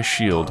I'm gonna buy a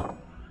shield,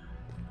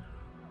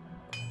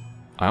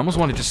 I almost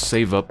want to just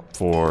save up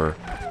for,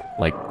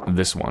 like,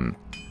 this one.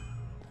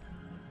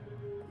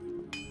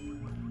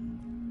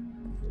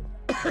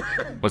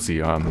 Let's see,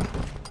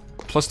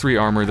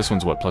 +3 armor, this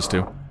one's what,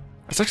 +2?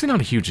 It's actually not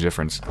a huge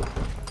difference.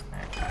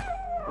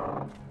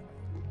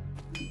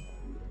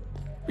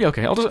 Yeah,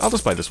 okay, I'll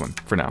just buy this one,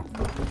 for now.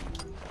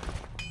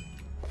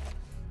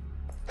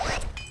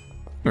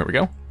 There we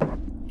go.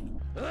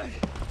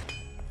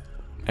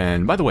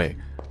 And, by the way,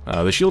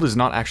 the shield is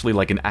not actually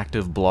like an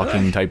active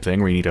blocking type thing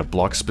where you need to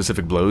block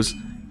specific blows.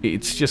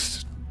 It's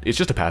just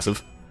a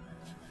passive.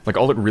 Like,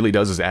 all it really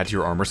does is add to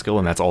your armor skill,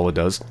 and that's all it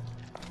does.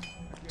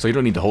 So you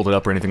don't need to hold it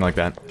up or anything like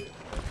that.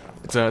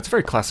 It's a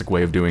very classic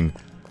way of doing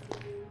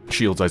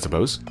shields, I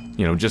suppose.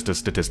 You know, just a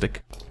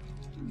statistic.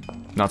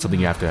 Not something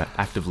you have to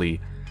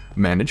actively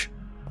manage.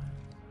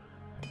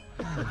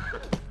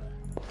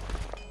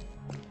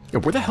 Yeah,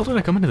 where the hell did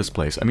I come into this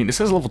place? I mean, it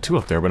says level 2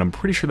 up there, but I'm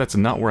pretty sure that's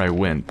not where I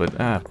went, but,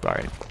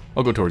 alright.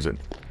 I'll go towards it.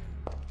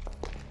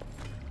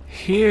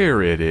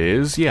 Here it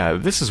is. Yeah,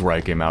 this is where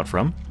I came out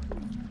from.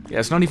 Yeah,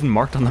 it's not even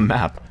marked on the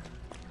map.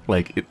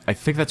 Like, I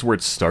think that's where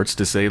it starts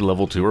to say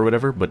level 2 or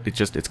whatever, but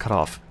it's cut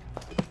off.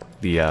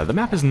 The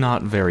map is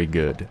not very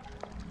good.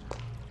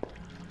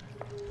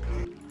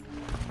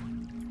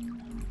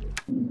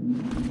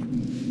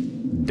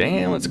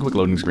 Damn, that's a quick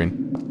loading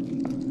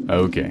screen.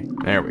 Okay,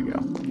 there we go.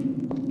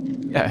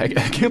 Yeah, I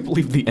can't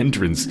believe the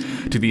entrance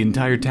to the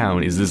entire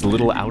town is this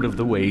little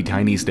out-of-the-way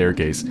tiny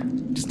staircase.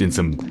 Just in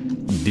some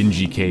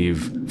dingy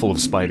cave full of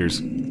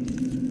spiders.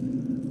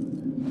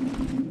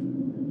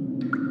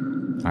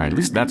 Alright, at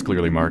least that's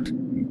clearly marked.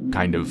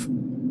 Kind of.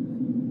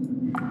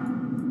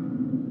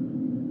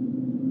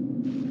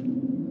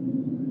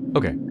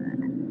 Okay.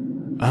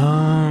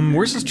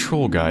 Where's this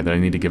troll guy that I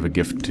need to give a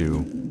gift to?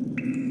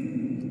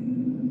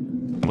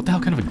 What the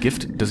hell kind of a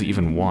gift does he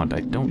even want? I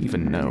don't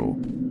even know.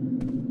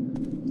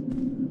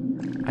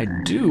 I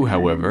do,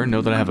 however,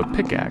 know that I have a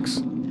pickaxe.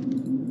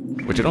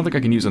 Which I don't think I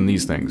can use on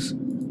these things.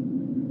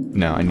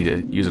 No, I need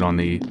to use it on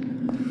the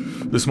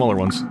smaller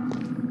ones.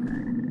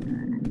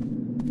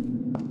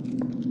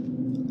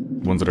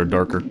 Ones that are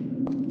darker.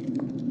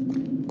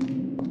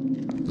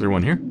 Is there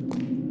one here?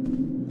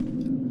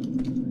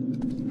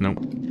 Nope.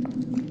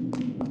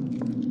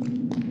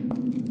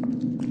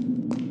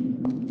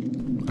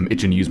 I'm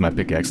itching to use my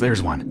pickaxe.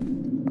 There's one.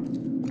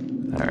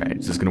 Alright,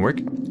 is this gonna work?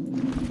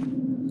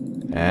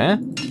 Eh?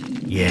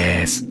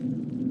 Yes!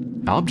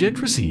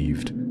 Object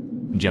received.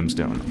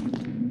 Gemstone.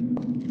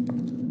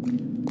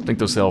 I think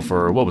they'll sell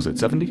for, what was it,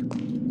 70?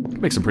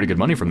 Could make some pretty good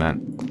money from that.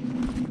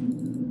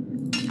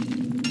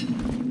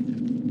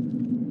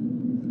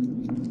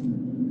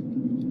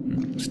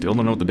 Still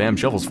don't know what the damn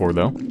shovel's for,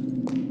 though.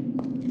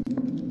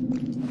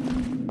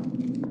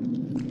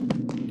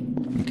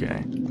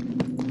 Okay.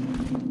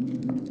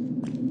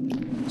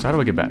 So how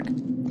do I get back? Do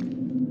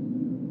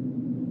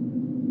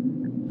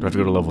I have to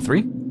go to level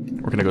 3?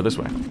 Or can I go this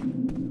way?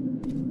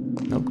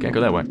 Nope, can't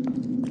go that way.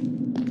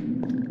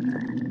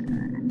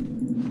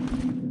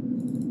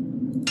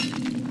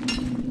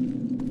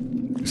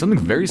 There's something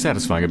very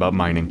satisfying about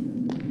mining.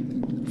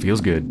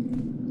 Feels good.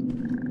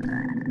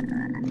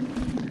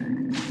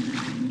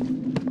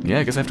 Yeah,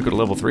 I guess I have to go to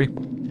level 3. I'm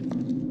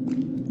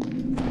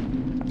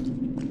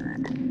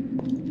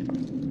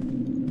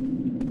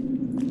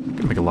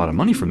gonna make a lot of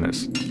money from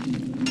this.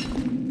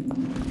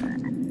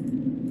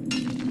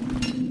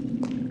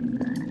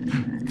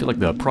 I feel like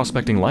the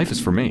prospecting life is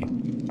for me.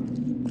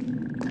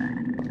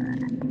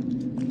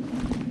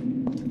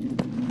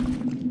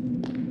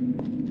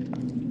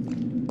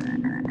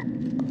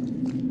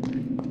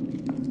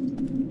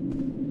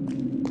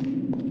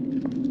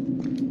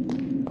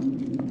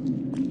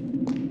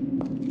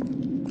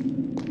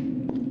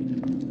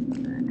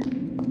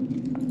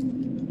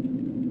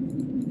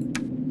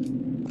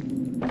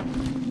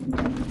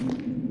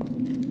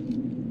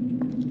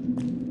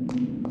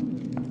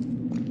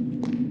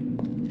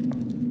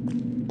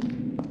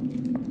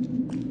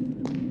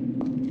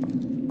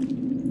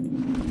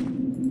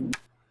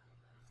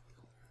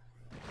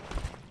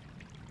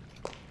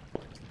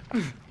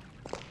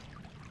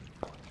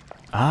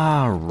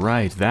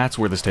 Right, that's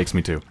where this takes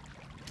me to.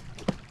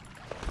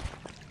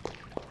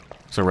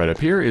 So right up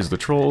here is the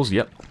trolls,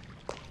 yep.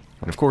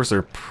 And of course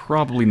they're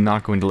probably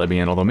not going to let me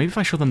in, although maybe if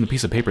I show them the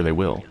piece of paper they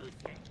will.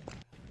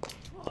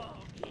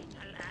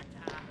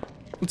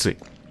 Let's see.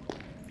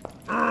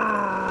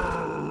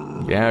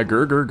 Yeah,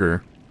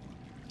 grr.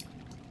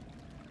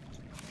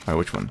 Alright,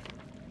 which one?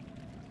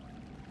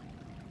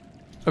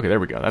 Okay, there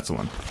we go, that's the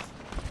one.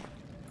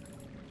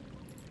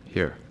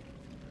 Here.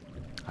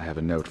 I have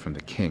a note from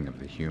the king of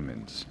the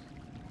humans.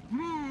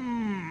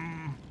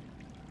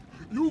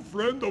 You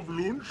friend of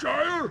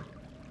Loonshire?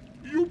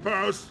 You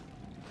pass.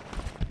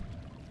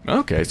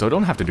 Okay, so I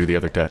don't have to do the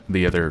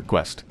other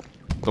quest.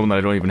 The one that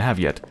I don't even have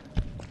yet.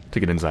 To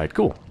get inside.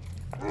 Cool.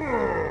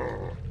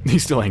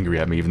 He's still angry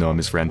at me, even though I'm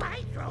his friend.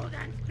 Why troll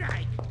on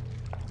strike?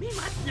 We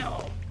must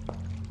know.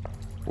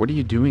 What are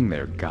you doing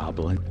there,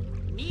 goblin?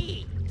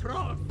 Me,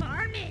 troll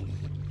farming.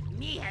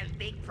 Me have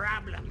big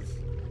problems.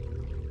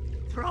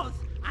 Trolls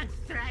on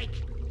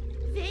strike.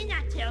 They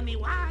not tell me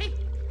why.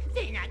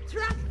 They not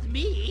trust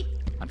me.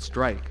 On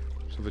strike,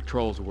 so the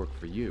trolls will work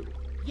for you.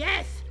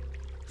 Yes,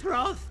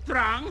 trolls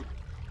strong.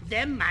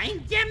 Them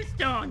mine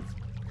gemstones.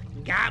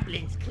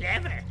 Goblins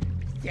clever.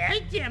 Sell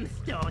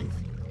gemstones.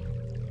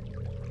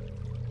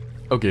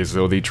 Okay,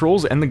 so the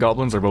trolls and the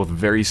goblins are both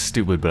very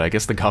stupid, but I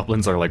guess the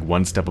goblins are like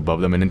one step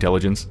above them in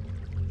intelligence.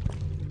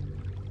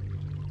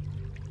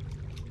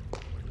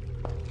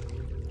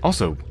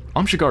 Also,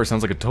 Amshigar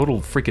sounds like a total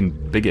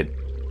freaking bigot.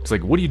 It's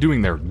like, what are you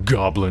doing there,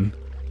 goblin?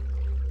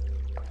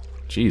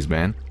 Jeez,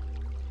 man.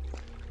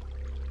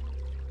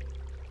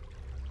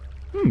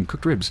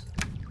 Cooked ribs.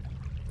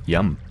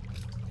 Yum.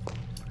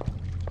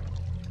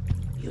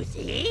 You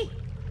see?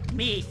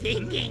 Me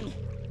thinking.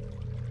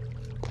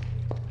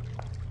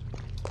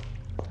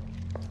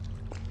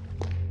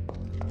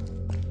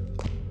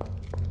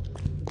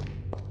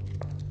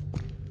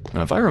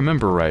 Now, if I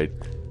remember right,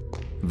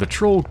 the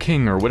Troll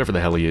King, or whatever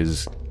the hell he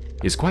is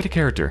quite a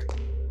character.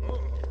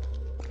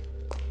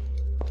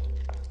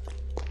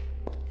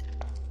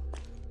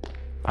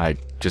 I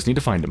just need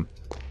to find him.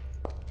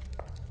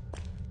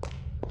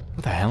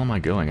 Where the hell am I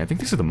going? I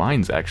think these are the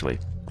mines, actually.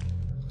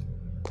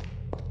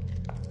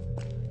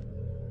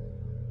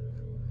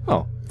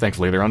 Oh,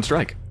 thankfully they're on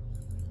strike.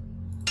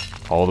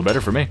 All the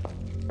better for me.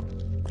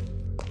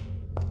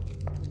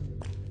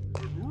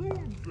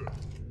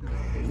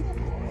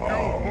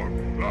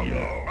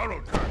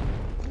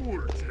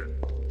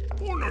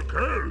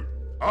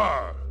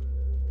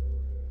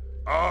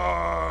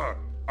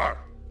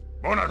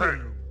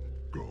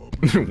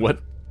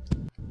 What?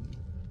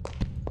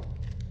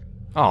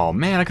 Oh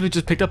man, I could have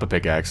just picked up a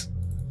pickaxe.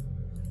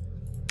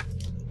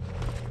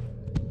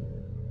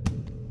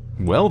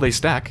 Well, they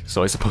stack,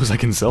 so I suppose I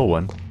can sell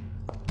one.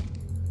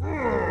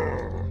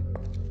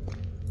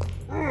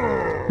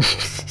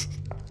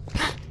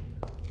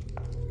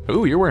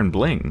 Ooh, you're wearing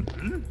bling.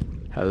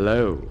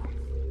 Hello.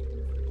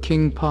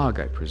 King Pog,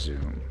 I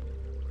presume.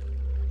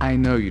 I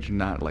know you do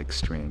not like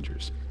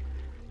strangers,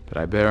 but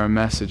I bear a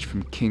message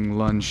from King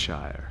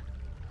Lunshire.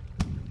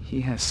 He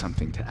has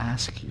something to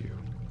ask you.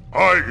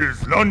 I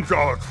is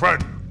Lunshire's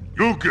friend.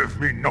 You give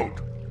me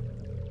note.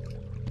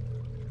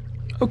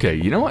 Okay,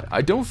 you know what?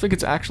 I don't think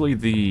it's actually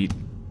the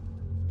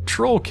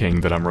Troll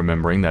King that I'm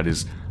remembering that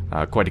is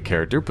quite a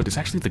character, but it's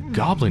actually the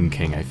Goblin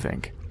King, I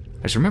think.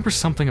 I just remember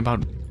something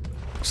about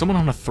someone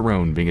on a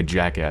throne being a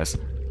jackass.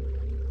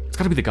 It's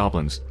gotta be the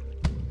goblins.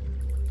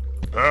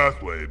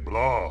 Pathway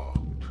blocked.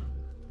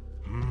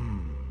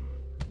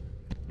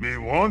 Me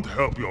want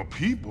help your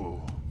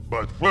people,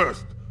 but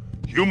first,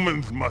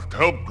 humans must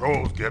help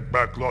trolls get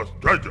back lost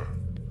treasure.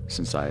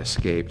 Since I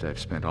escaped, I've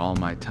spent all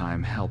my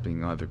time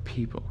helping other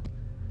people.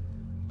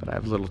 But I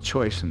have little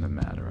choice in the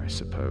matter, I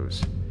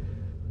suppose.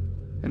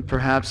 And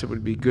perhaps it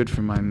would be good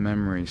for my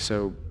memory,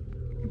 so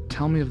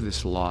tell me of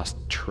this lost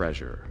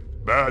treasure.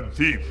 Bad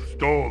thief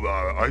stole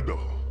our idol.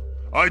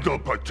 Idol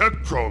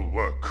protect troll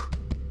work.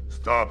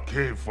 Stop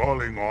cave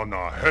falling on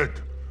our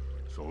head.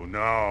 So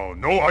now,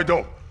 no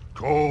idol.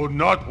 Troll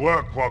not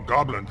work for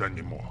goblins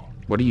anymore.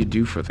 What do you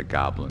do for the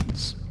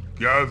goblins?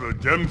 Gather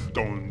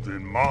gemstones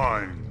in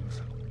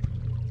mines.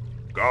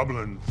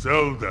 Goblins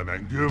sell them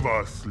and give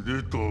us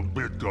little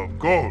bit of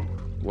gold.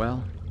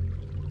 Well,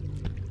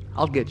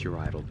 I'll get your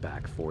idol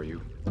back for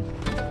you.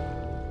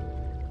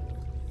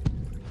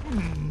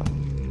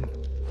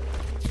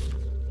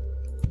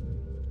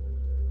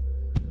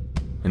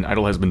 An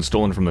idol has been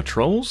stolen from the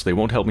trolls. They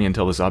won't help me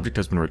until this object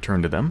has been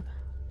returned to them.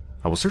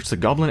 I will search the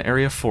goblin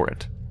area for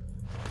it.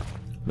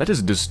 That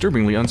is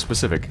disturbingly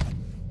unspecific.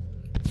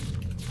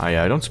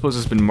 I don't suppose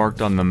it's been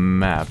marked on the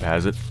map,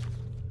 has it?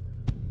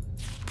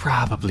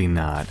 Probably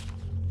not.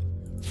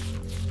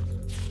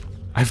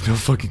 I have no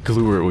fucking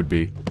clue where it would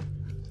be.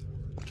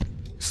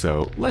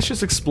 So, let's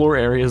just explore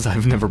areas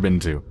I've never been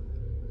to.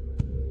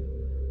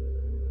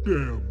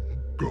 Damn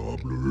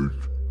gobblers.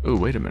 Oh,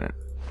 wait a minute.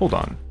 Hold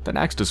on. That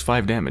axe does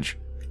 5 damage.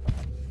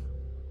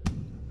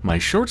 My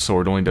short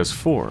sword only does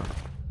 4.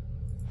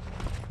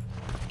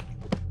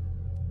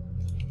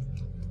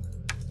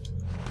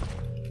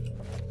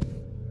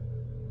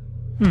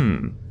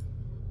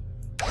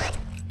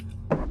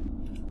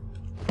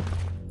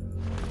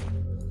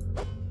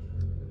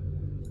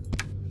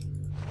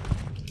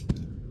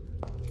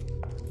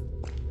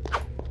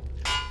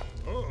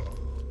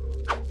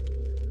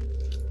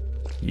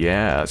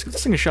 Yeah, let's give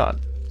this thing a shot.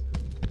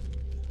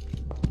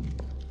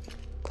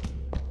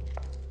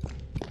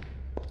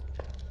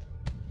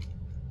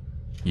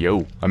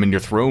 Yo, I'm in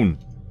your throne.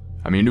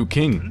 I'm your new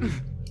king.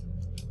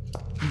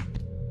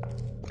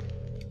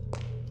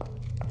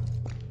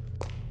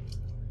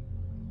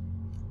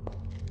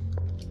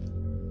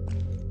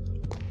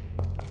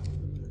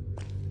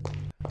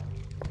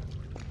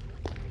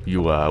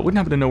 You, wouldn't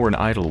happen to know where an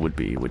idol would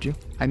be, would you?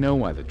 I know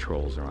why the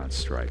trolls are on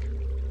strike.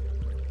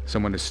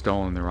 Someone has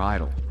stolen their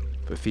idol.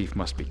 The thief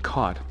must be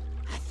caught.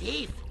 A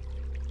thief?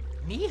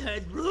 Me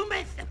heard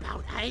rumors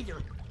about idol.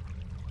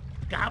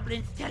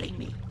 Goblins telling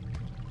me.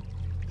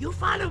 You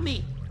follow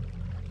me.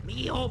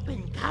 Me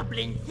open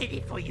Goblin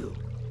City for you.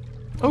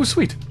 Oh,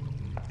 sweet.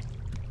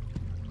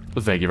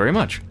 Well, thank you very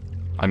much.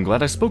 I'm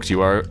glad I spoke to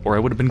you, or I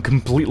would have been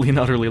completely and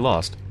utterly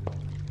lost.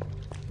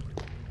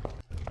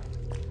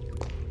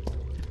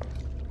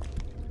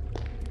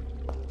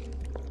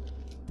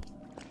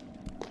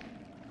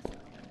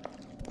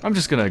 I'm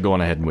just gonna go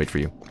on ahead and wait for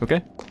you,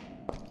 okay?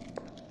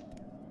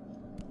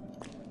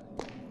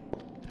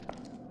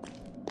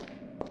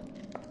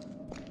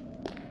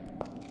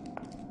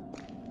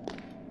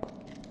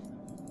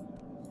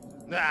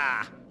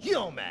 Ah,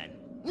 human!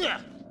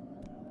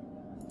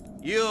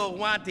 You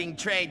wanting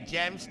trade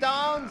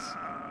gemstones?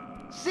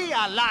 See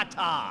a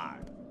latar!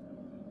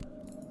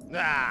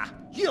 Ah,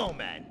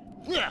 human!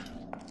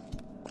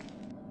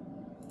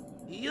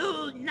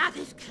 You not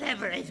as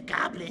clever as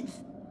goblins,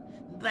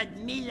 but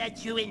me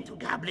let you into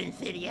Goblin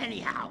City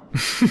anyhow.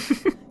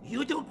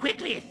 You do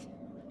quickest.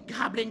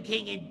 Goblin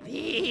King in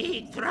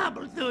big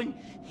trouble soon,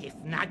 if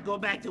not go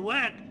back to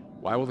work.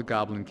 Why will the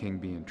Goblin King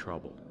be in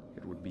trouble?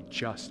 It would be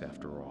just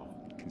after all,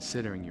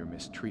 considering your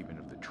mistreatment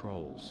of the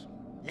trolls.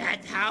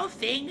 That's how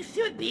things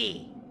should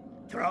be.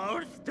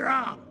 Trolls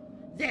strong.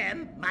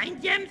 Them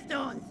mine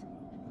gemstones.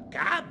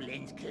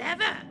 Goblins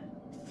clever.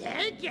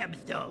 Sell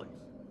gemstones.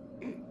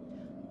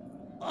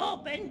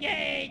 Open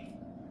gate.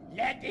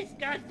 Let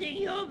disgusting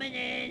human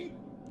in.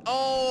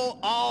 Oh,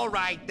 all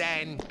right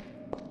then.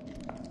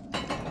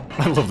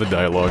 I love the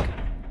dialogue.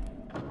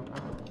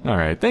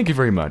 Alright, thank you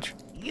very much.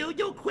 You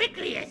do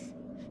quickliest.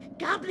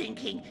 Goblin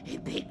King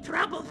in big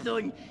trouble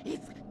soon if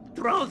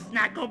trolls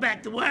not go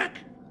back to work.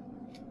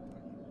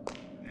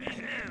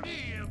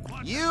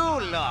 You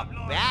look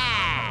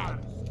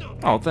bad.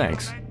 Oh,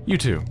 thanks. You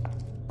too.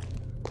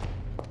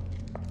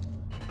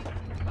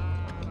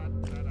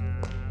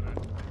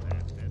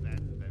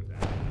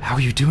 How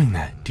are you doing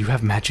that? Do you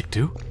have magic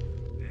too?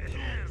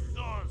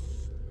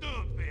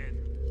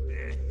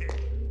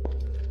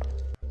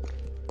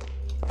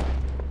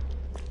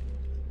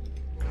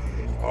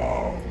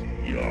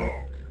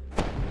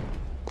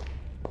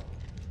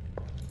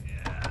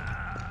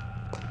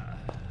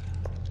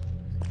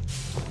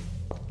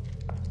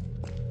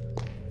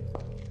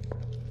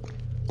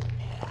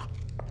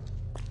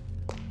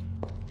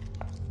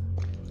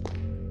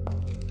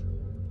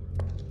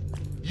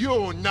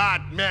 You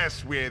not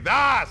mess with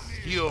us,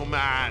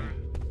 human!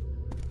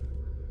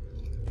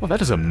 Well,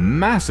 that is a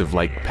massive,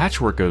 like,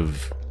 patchwork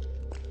of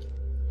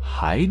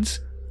hides,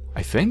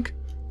 I think?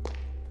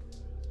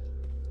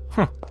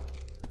 Huh.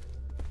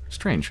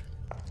 Strange.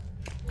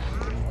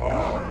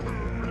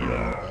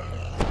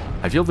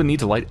 I feel the need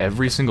to light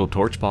every single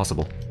torch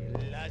possible.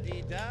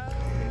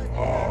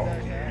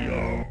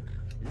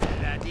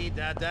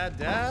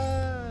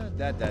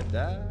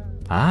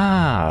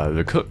 Ah,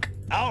 the cook.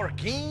 Our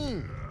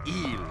king,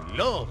 he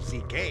loves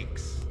the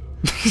cakes.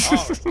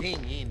 Our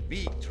king in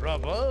big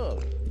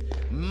trouble.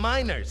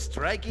 Miners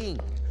striking.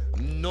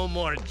 No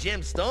more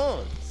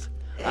gemstones.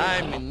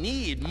 I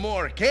need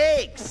more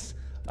cakes.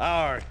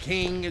 Our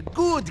king,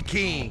 good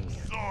king.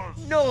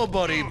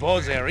 Nobody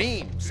bother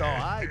him, so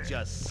I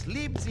just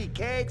slip the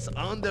cakes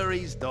under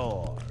his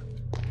door.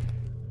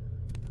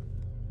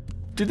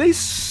 Did they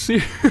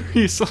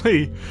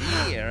seriously?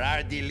 Here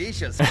are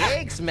delicious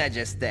cakes,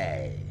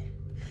 Majesty.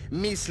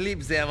 Me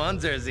slip them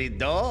under the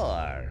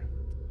door.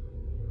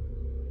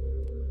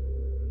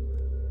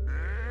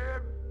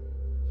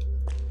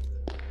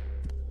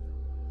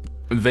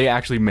 They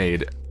actually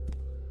made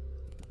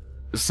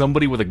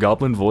somebody with a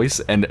goblin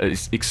voice and an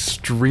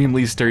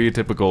extremely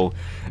stereotypical,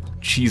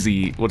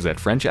 cheesy, what is that,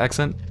 French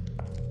accent?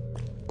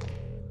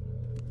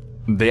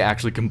 They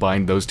actually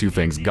combined those two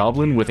things.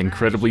 Goblin with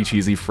incredibly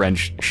cheesy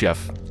French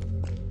chef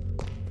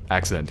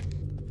accent.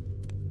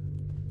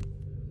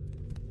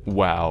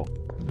 Wow.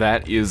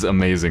 That is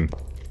amazing.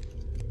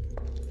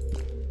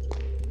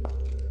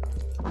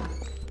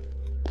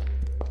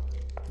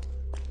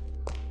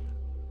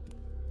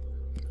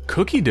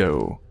 Cookie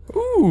dough.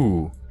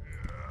 Ooh.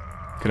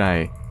 Can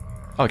I...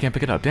 Oh, I can't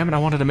pick it up. Damn it, I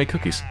wanted to make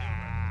cookies.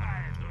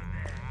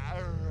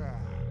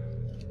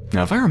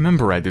 Now, if I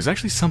remember right, there's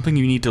actually something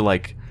you need to,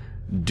 like,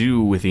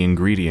 do with the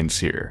ingredients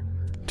here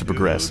to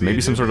progress. Maybe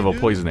some sort of a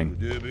poisoning.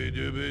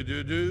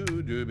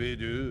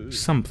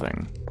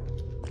 Something.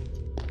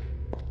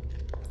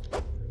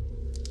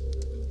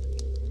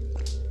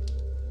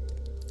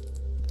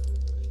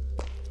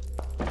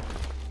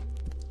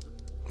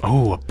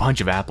 Oh, a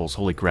bunch of apples.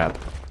 Holy crap.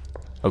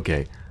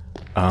 Okay.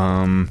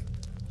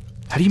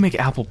 How do you make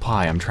apple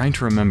pie? I'm trying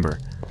to remember.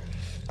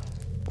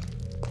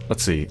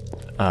 Let's see.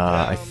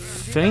 I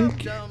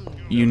think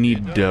you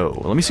need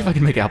dough. Let me see if I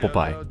can make apple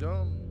pie.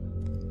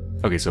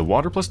 Okay, so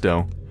water plus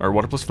dough, or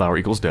water plus flour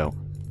equals dough.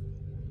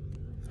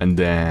 And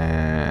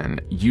then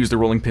use the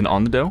rolling pin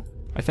on the dough,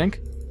 I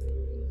think.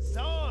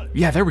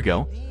 Yeah, there we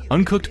go.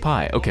 Uncooked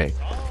pie, okay.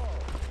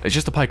 It's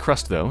just a pie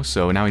crust though,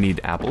 so now I need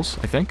apples,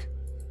 I think.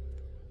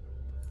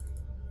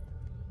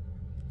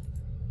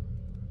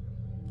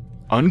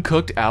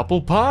 Uncooked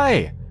apple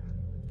pie!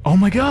 Oh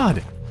my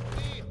god!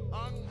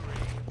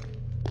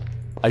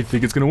 I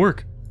think it's gonna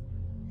work.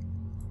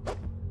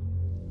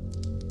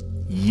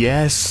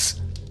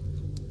 Yes!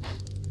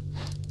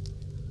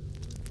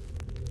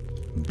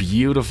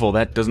 Beautiful.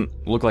 That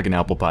doesn't look like an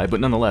apple pie, but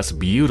nonetheless,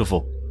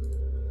 beautiful.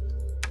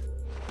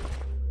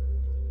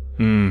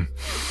 Mmm.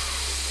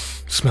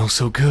 Smells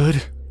so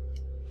good.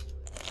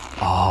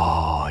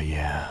 Oh,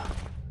 yeah.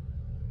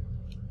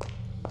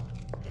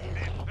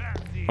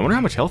 I wonder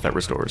how much health that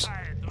restores.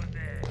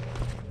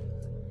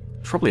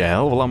 Probably a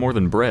hell of a lot more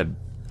than bread,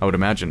 I would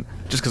imagine.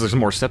 Just because there's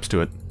more steps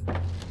to it.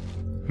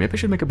 Maybe I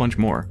should make a bunch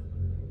more.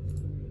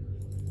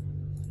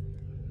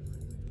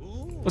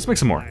 Let's make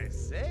some more.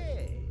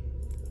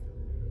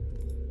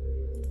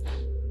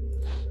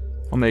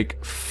 I'll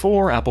make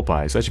 4 apple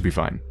pies. That should be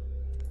fine.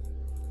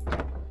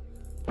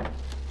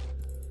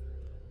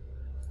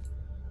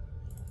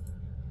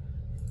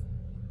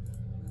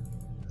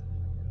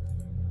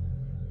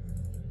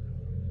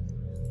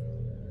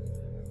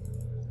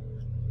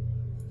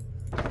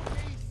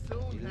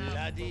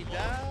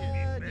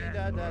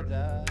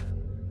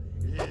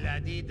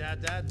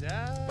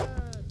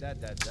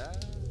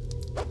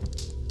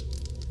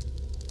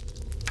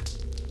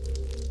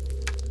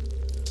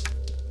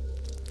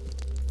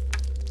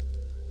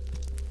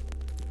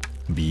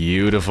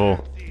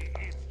 Beautiful.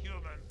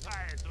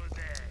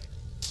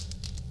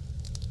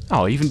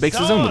 Oh, he even bakes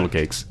his own little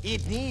cakes.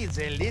 It needs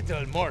a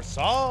little more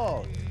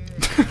salt.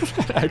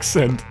 That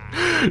accent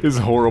is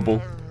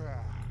horrible.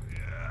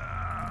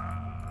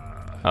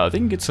 They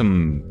can get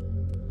some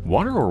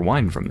water or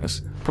wine from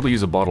this. Probably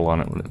use a bottle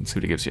on it and see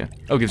what it gives you.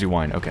 Oh, it gives you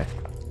wine, okay.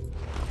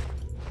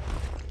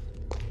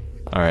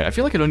 Alright, I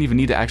feel like I don't even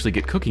need to actually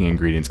get cooking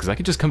ingredients, because I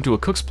could just come to a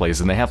cook's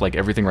place and they have, like,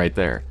 everything right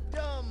there.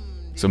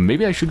 So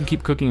maybe I shouldn't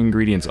keep cooking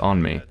ingredients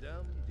on me.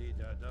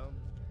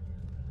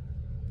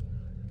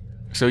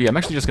 So yeah, I'm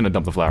actually just gonna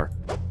dump the flour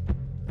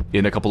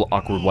in a couple of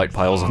awkward white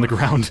piles on the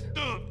ground.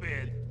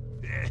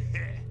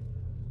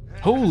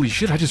 Holy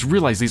shit, I just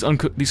realized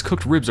these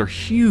cooked ribs are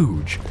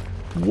huge.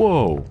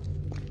 Whoa.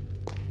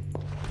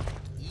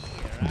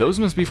 Those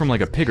must be from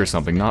like a pig or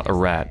something, not a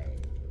rat.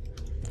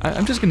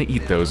 I'm just gonna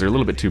eat those, they're a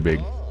little bit too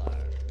big.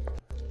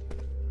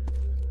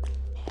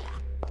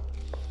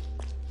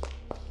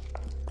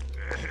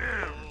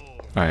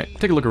 Alright,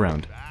 take a look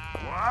around.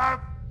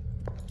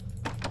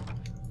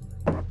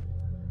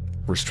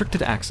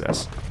 Restricted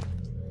access.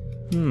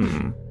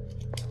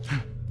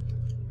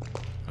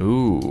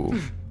 Ooh.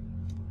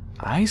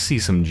 I see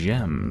some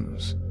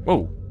gems.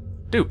 Whoa.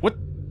 Dude, what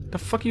the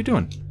fuck are you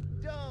doing?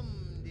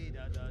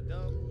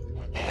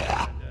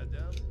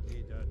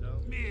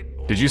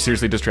 Did you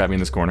seriously just trap me in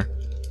this corner?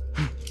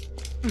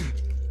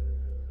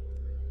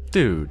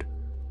 Dude.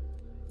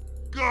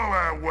 Go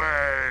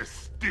away,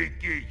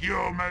 stinky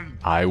human!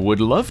 I would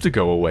love to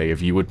go away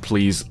if you would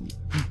please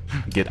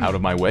get out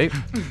of my way.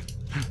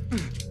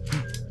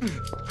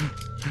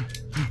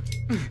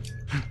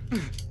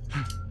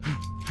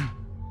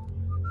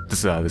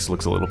 This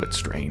looks a little bit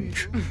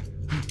strange. We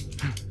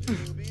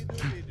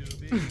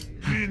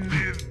need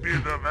a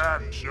bit of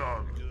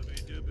action.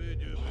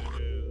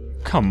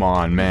 Come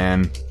on,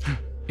 man.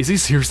 Is he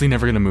seriously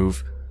never gonna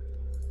move?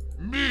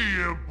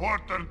 Me,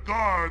 important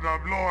guard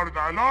of Lord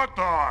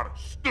Alatar,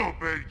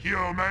 stupid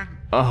human.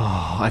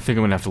 Oh, I think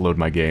I'm gonna have to load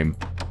my game.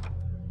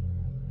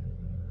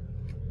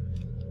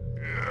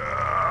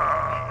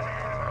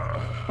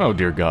 Oh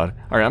dear God.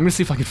 Alright, I'm gonna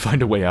see if I can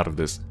find a way out of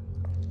this.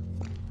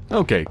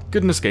 Okay,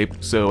 couldn't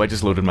escape, so I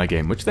just loaded my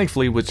game, which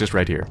thankfully was just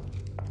right here.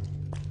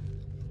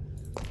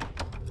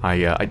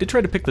 I did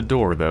try to pick the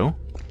door, though.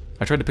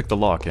 I tried to pick the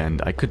lock,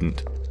 and I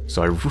couldn't.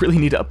 So I really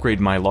need to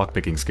upgrade my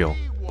lockpicking skill.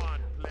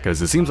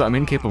 Because it seems I'm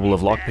incapable of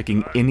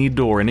lockpicking any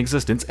door in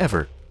existence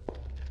ever.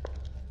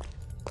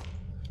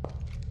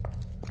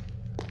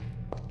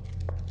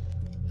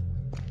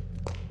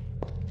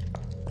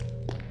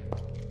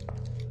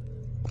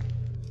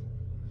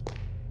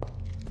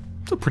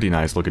 It's a pretty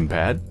nice looking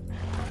pad.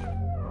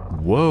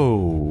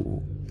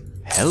 Whoa.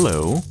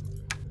 Hello.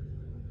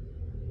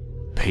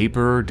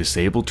 Paper,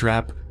 disable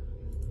trap.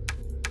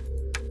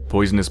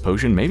 Poisonous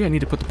potion. Maybe I need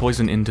to put the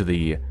poison into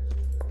the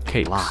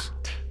cakes.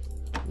 Locked.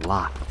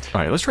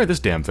 Alright, let's try this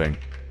damn thing.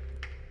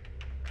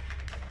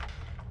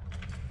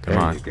 Come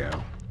on. There you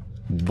go.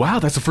 Wow,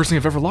 that's the first thing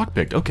I've ever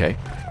lockpicked. Okay,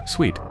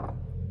 sweet.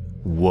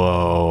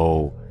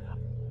 Whoa.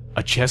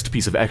 A chest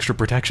piece of extra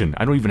protection.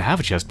 I don't even have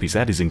a chest piece.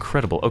 That is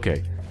incredible.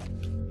 Okay.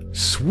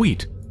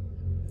 Sweet.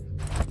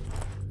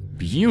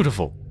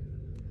 Beautiful.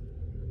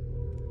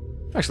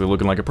 Actually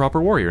looking like a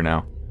proper warrior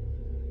now.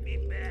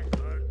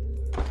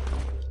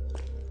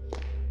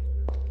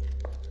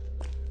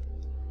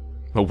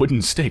 A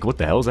wooden stake? What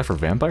the hell? Is that for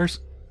vampires?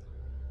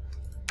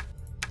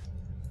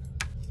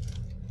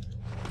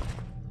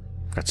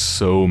 Got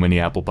so many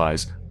apple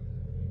pies.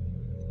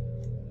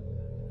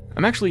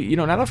 I'm actually, you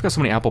know, now that I've got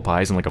so many apple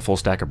pies and like a full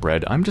stack of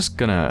bread, I'm just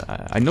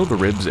gonna... I know the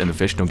ribs and the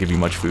fish don't give you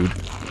much food.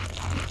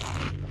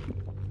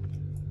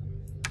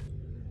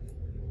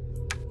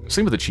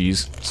 Same with the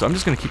cheese, so I'm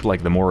just gonna keep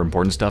like the more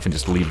important stuff and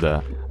just leave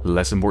the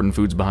less important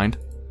foods behind.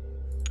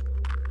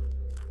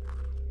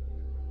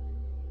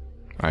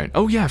 Alright,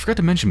 oh yeah, I forgot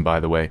to mention, by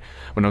the way,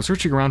 when I was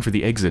searching around for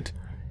the exit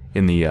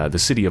in the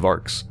city of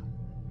Arx,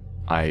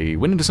 I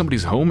went into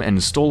somebody's home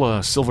and stole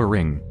a silver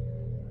ring.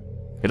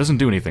 It doesn't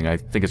do anything, I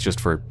think it's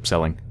just for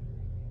selling.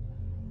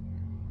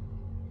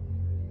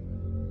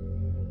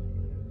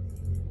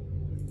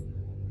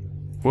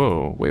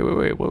 Whoa, wait,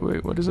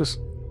 what is this?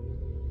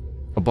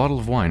 A bottle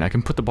of wine. I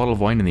can put the bottle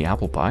of wine in the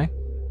apple pie?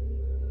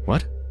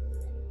 What?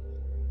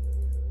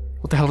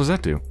 What the hell does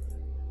that do?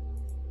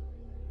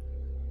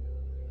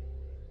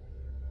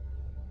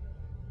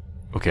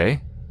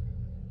 Okay.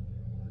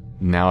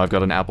 Now I've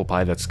got an apple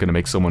pie that's gonna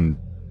make someone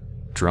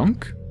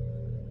drunk?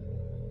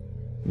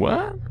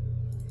 What?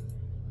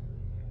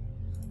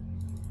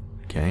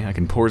 Okay, I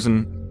can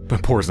poison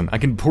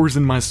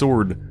my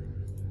sword.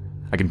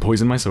 I can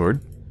poison my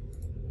sword.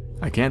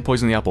 I can't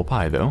poison the apple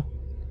pie, though.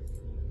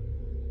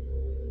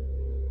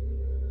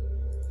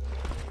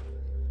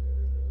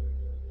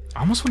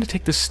 I almost want to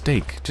take this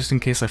steak, just in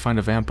case I find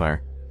a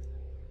vampire.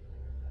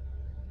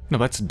 No,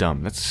 that's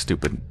dumb. That's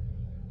stupid.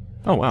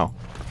 Oh, wow.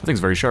 That thing's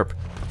very sharp.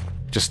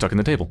 Just stuck in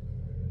the table.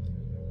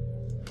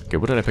 Okay,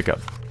 what did I pick up?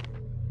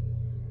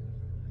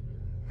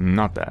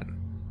 Not that.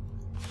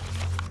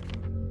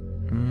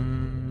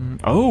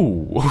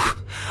 Oh!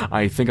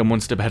 I think I'm one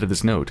step ahead of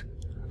this note.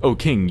 Oh,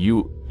 King,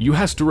 you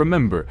has to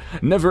remember,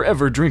 never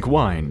ever drink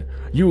wine.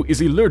 You is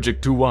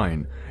allergic to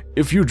wine.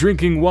 If you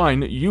drinking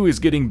wine, you is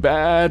getting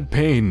bad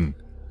pain.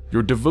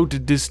 Your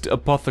devotedest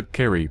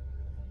apothecary.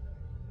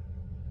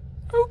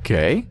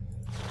 Okay.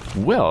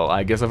 Well,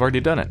 I guess I've already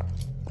done it.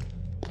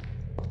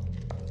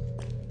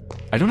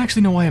 I don't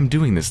actually know why I'm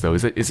doing this, though.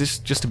 Is this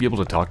just to be able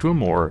to talk to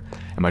him, or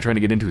am I trying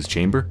to get into his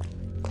chamber?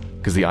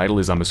 Because the idol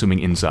is, I'm assuming,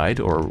 inside,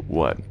 or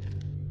what?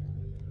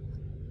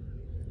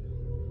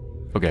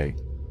 Okay.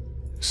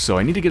 So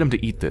I need to get him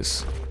to eat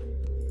this.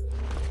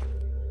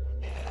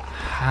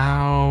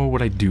 How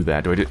would I do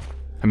that? I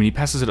mean, he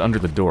passes it under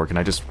the door. Can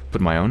I just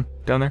put my own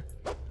down there?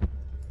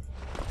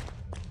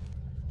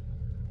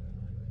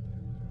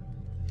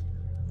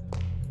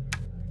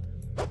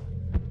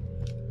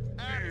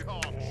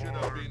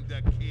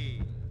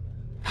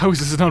 How is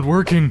this not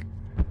working?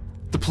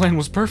 The plan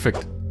was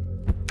perfect.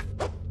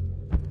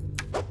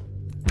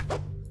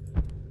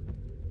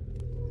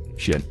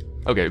 Shit.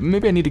 Okay,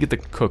 maybe I need to get the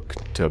cook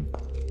to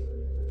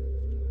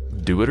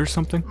do it or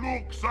something?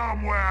 Look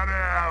somewhere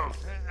else.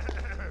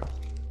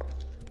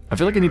 I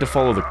feel like I need to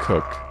follow the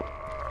cook.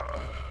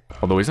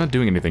 Although he's not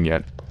doing anything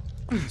yet.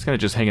 He's kind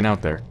of just hanging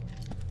out there.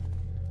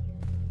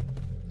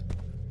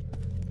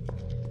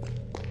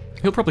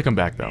 He'll probably come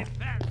back, though.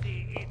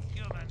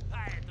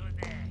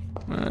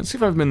 Let's see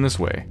if I've been this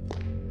way.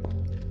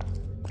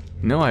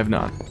 No, I have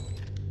not.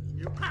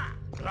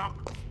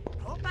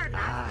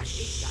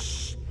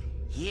 Shh.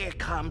 Here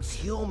comes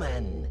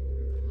human.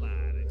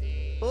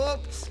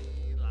 Oops.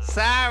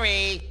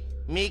 Sorry.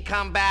 Me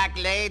come back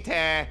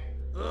later.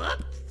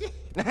 Oops.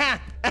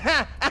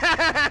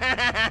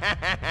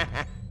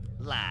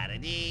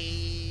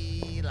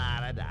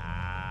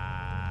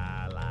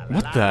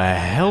 What the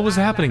hell was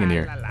happening in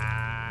here?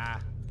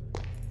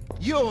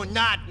 You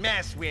not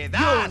mess with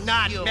us. You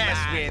not mess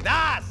with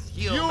us,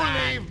 human.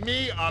 You leave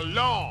me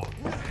alone.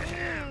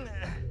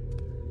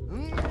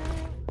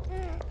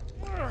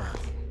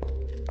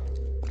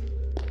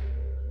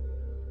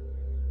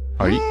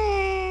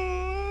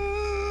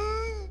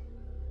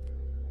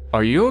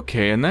 Are you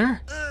okay in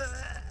there?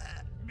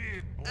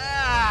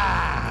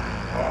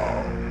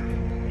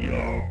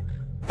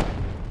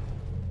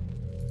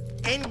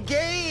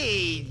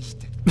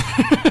 Engaged.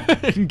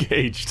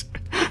 Engaged.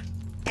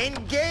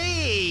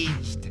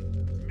 Engaged.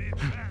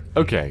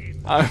 Okay,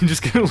 I'm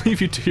just gonna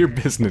leave you to your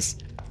business.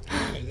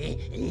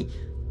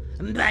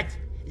 But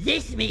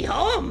this me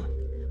home.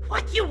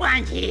 What you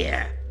want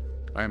here?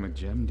 I am a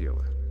gem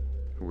dealer.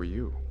 Who are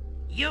you?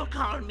 You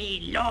call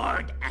me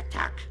Lord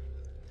Attack.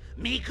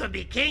 Me could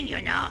be king,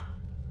 you know.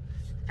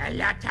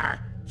 Alatar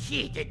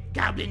cheated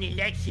goblin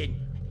election.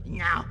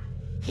 Now,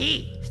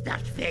 he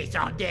stuffed face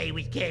all day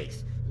with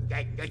cakes.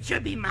 That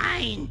should be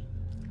mine.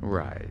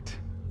 Right.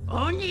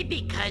 Only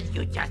because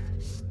you just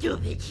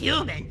stupid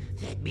human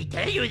let me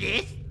tell you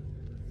this.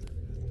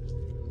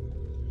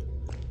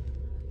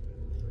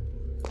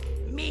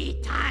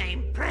 Me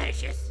time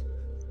precious.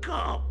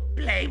 Go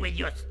play with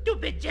your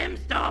stupid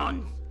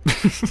gemstones.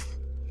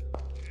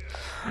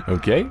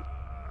 Okay.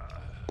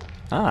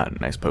 Ah,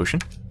 nice potion.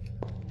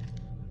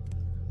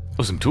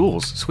 Oh, some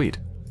tools. Sweet.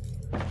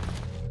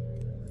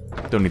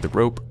 Don't need the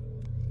rope.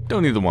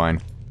 Don't need the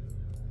wine.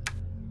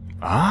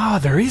 Ah,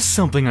 there is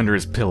something under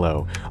his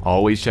pillow.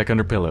 Always check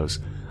under pillows.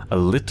 A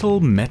little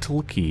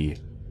metal key.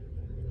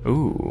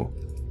 Ooh.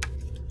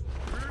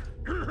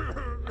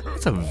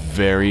 That's a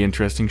very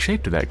interesting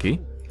shape to that key.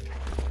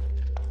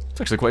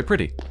 It's actually quite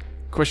pretty.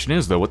 Question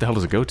is, though, what the hell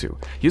does it go to?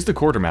 He's the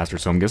quartermaster,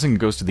 so I'm guessing it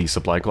goes to the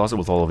supply closet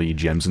with all of the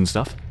gems and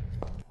stuff.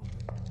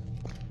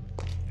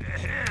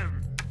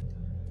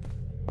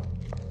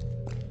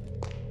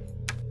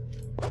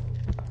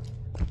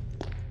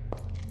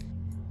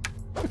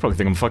 I probably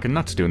think I'm fucking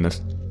nuts doing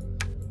this.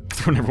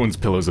 Throwing everyone's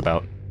pillows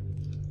about.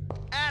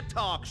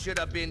 Atok should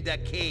have been the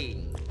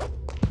king.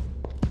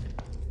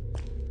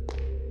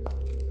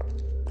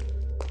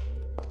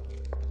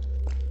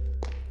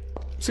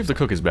 See if the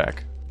cook is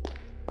back.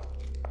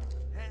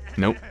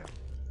 Nope.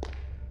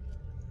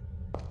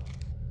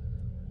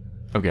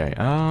 Okay,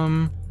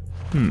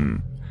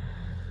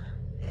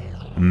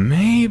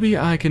 maybe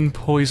I can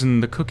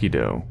poison the cookie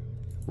dough.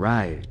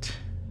 Right.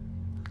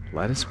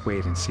 Let us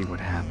wait and see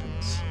what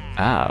happens.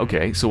 Ah,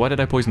 okay, so why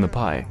did I poison the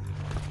pie?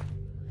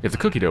 If the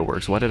cookie dough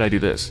works, why did I do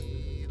this?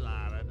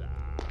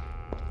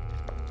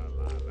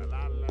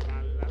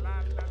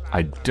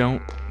 I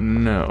don't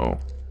know.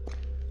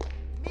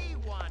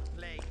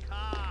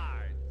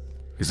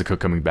 Is the cook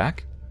coming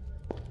back?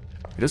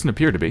 It doesn't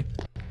appear to be.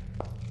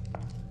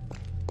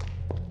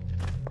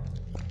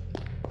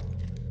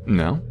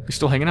 No, he's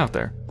still hanging out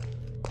there.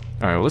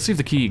 Alright, well, let's see if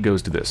the key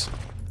goes to this.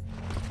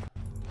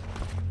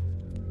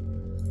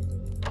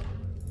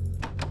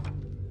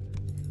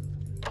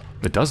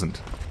 It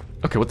doesn't.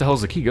 Okay, what the hell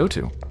does the key go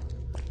to?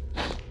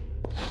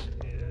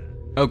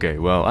 Okay,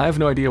 well, I have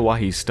no idea why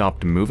he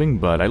stopped moving,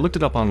 but I looked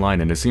it up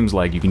online and it seems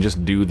like you can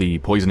just do the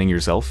poisoning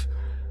yourself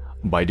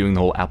by doing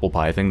the whole apple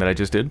pie thing that I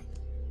just did.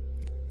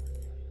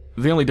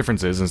 The only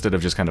difference is, instead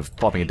of just kind of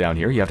plopping it down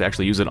here, you have to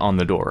actually use it on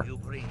the door.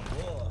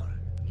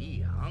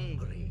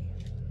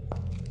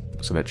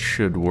 So that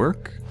should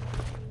work.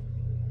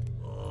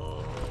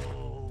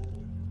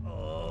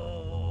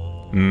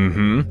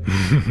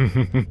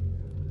 Mm-hmm.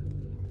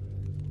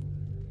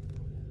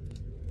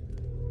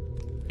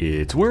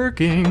 It's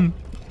working!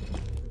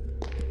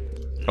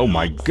 Oh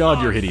my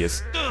god, you're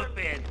hideous.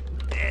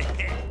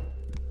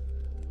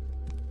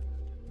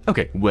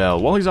 Okay, well,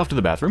 while he's off to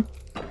the bathroom,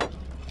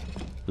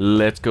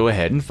 let's go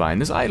ahead and find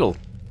this idol.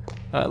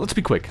 Let's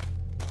be quick.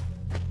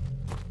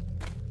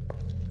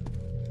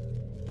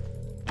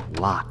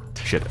 Locked.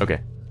 Shit,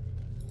 okay.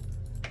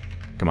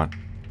 Come on.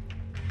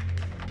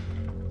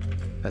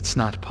 That's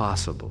not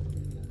possible.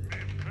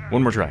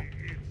 One more try.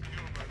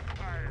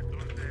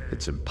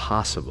 It's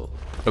impossible.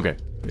 Okay,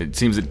 it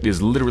seems it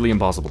is literally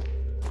impossible.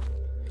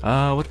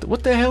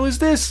 What the hell is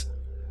this?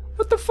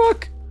 What the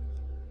fuck?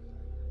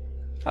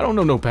 I don't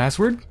know no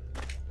password.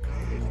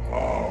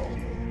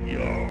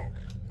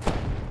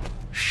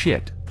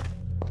 Shit.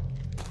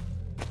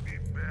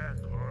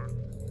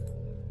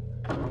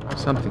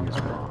 Something is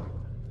wrong.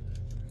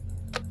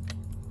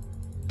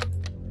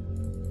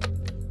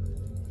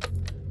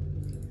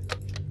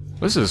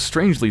 This is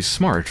strangely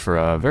smart for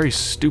a very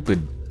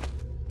stupid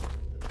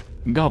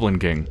Goblin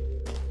King.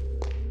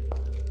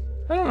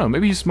 I don't know,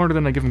 maybe he's smarter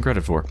than I give him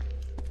credit for.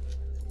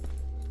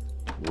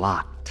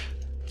 Locked.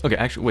 Okay,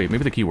 actually, wait,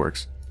 maybe the key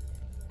works.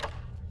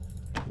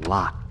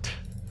 Locked.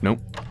 Nope.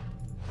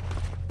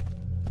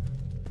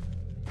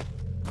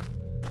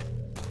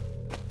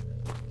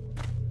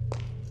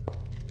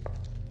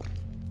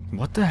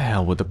 What the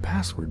hell would the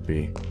password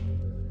be?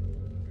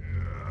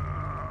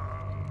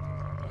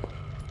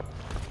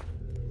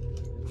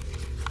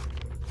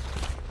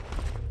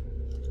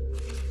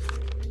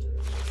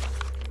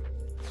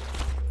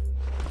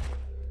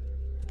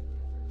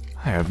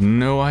 I have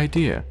no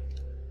idea.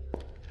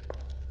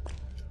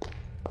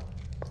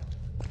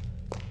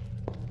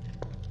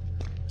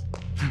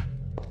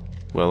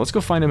 Well, let's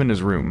go find him in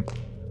his room.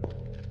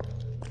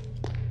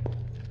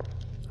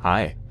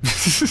 Hi.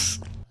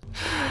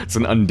 It's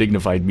an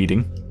undignified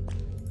meeting.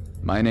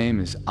 My name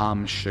is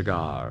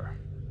Shagar.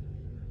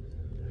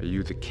 Are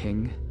you the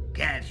king?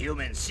 Can't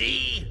humans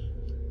see?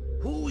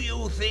 Who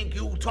you think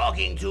you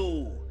talking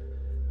to?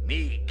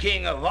 Me,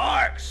 king of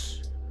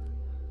Arx.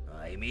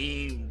 I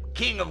mean,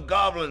 king of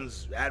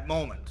goblins at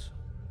moment.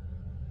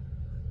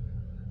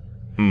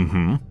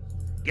 Mm-hmm.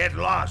 Get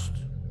lost.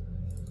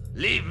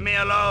 Leave me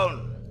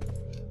alone.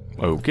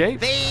 Okay.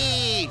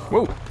 Thief!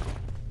 Whoa.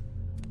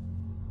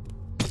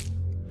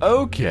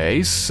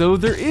 Okay, so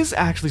there is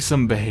actually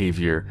some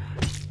behavior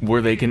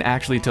where they can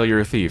actually tell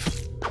you're a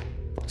thief.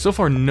 So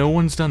far, no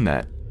one's done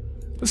that.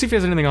 Let's see if he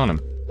has anything on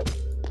him.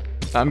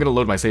 I'm gonna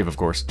load my save, of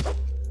course.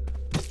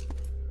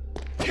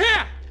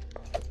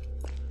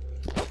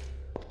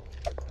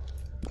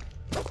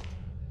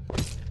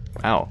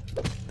 Ow.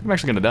 I think I'm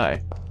actually gonna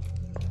die.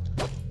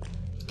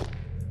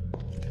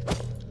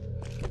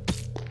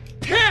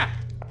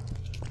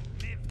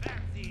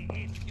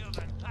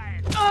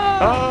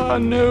 Ah,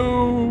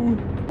 no!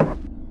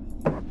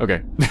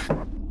 Okay.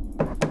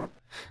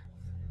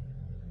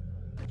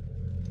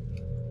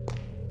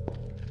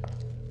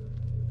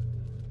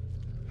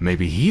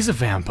 Maybe he's a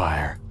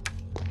vampire.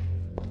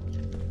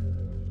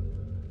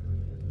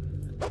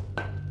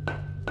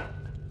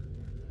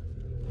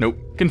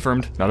 Nope,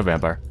 confirmed, not a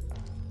vampire.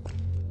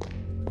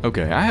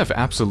 Okay, I have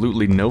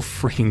absolutely no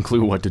freaking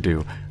clue what to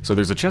do. So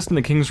there's a chest in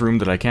the king's room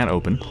that I can't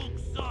open.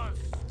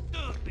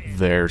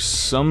 There's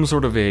some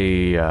sort of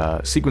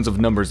a sequence of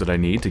numbers that I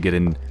need to get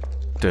in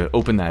to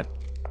open that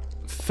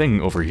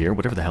thing over here,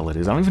 whatever the hell it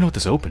is. I don't even know what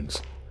this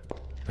opens.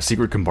 A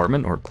secret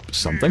compartment or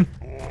something?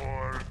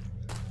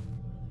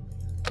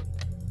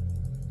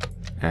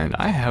 And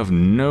I have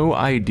no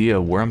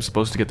idea where I'm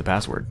supposed to get the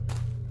password.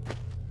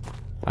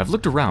 I've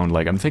looked around,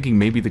 like, I'm thinking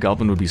maybe the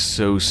goblin would be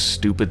so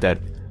stupid that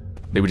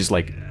they would just,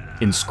 like,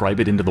 inscribe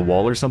it into the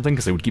wall or something,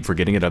 because they would keep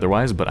forgetting it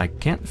otherwise, but I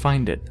can't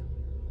find it.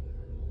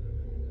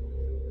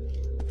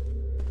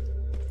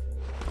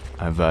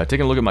 I've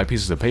taken a look at my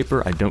pieces of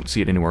paper. I don't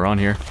see it anywhere on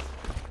here.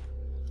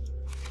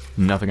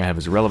 Nothing I have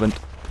is relevant.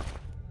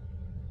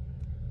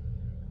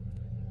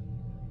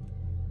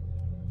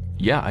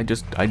 Yeah, I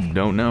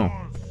don't know.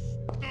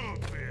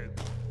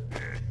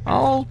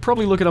 I'll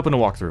probably look it up in a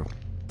walkthrough.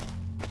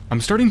 I'm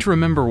starting to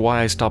remember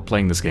why I stopped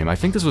playing this game. I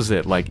think this was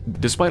it.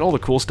 Like, despite all the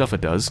cool stuff it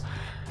does,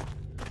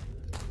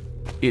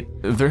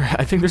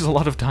 I think there's a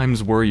lot of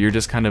times where you're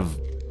just kind of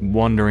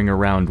wandering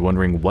around,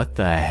 wondering, what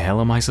the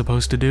hell am I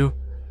supposed to do?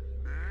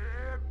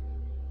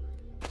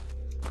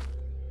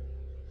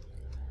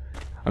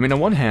 I mean, on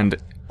one hand,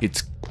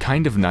 it's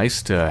kind of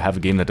nice to have a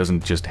game that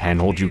doesn't just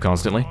handhold you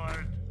constantly.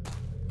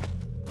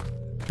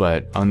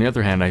 But on the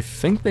other hand, I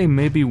think they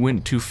maybe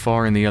went too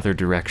far in the other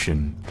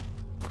direction.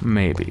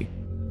 Maybe.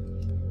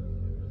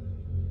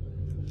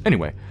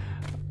 Anyway,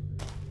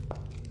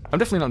 I'm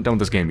definitely not done with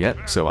this game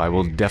yet, so I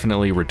will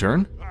definitely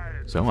return.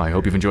 So I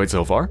hope you've enjoyed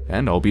so far,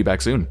 and I'll be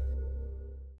back soon.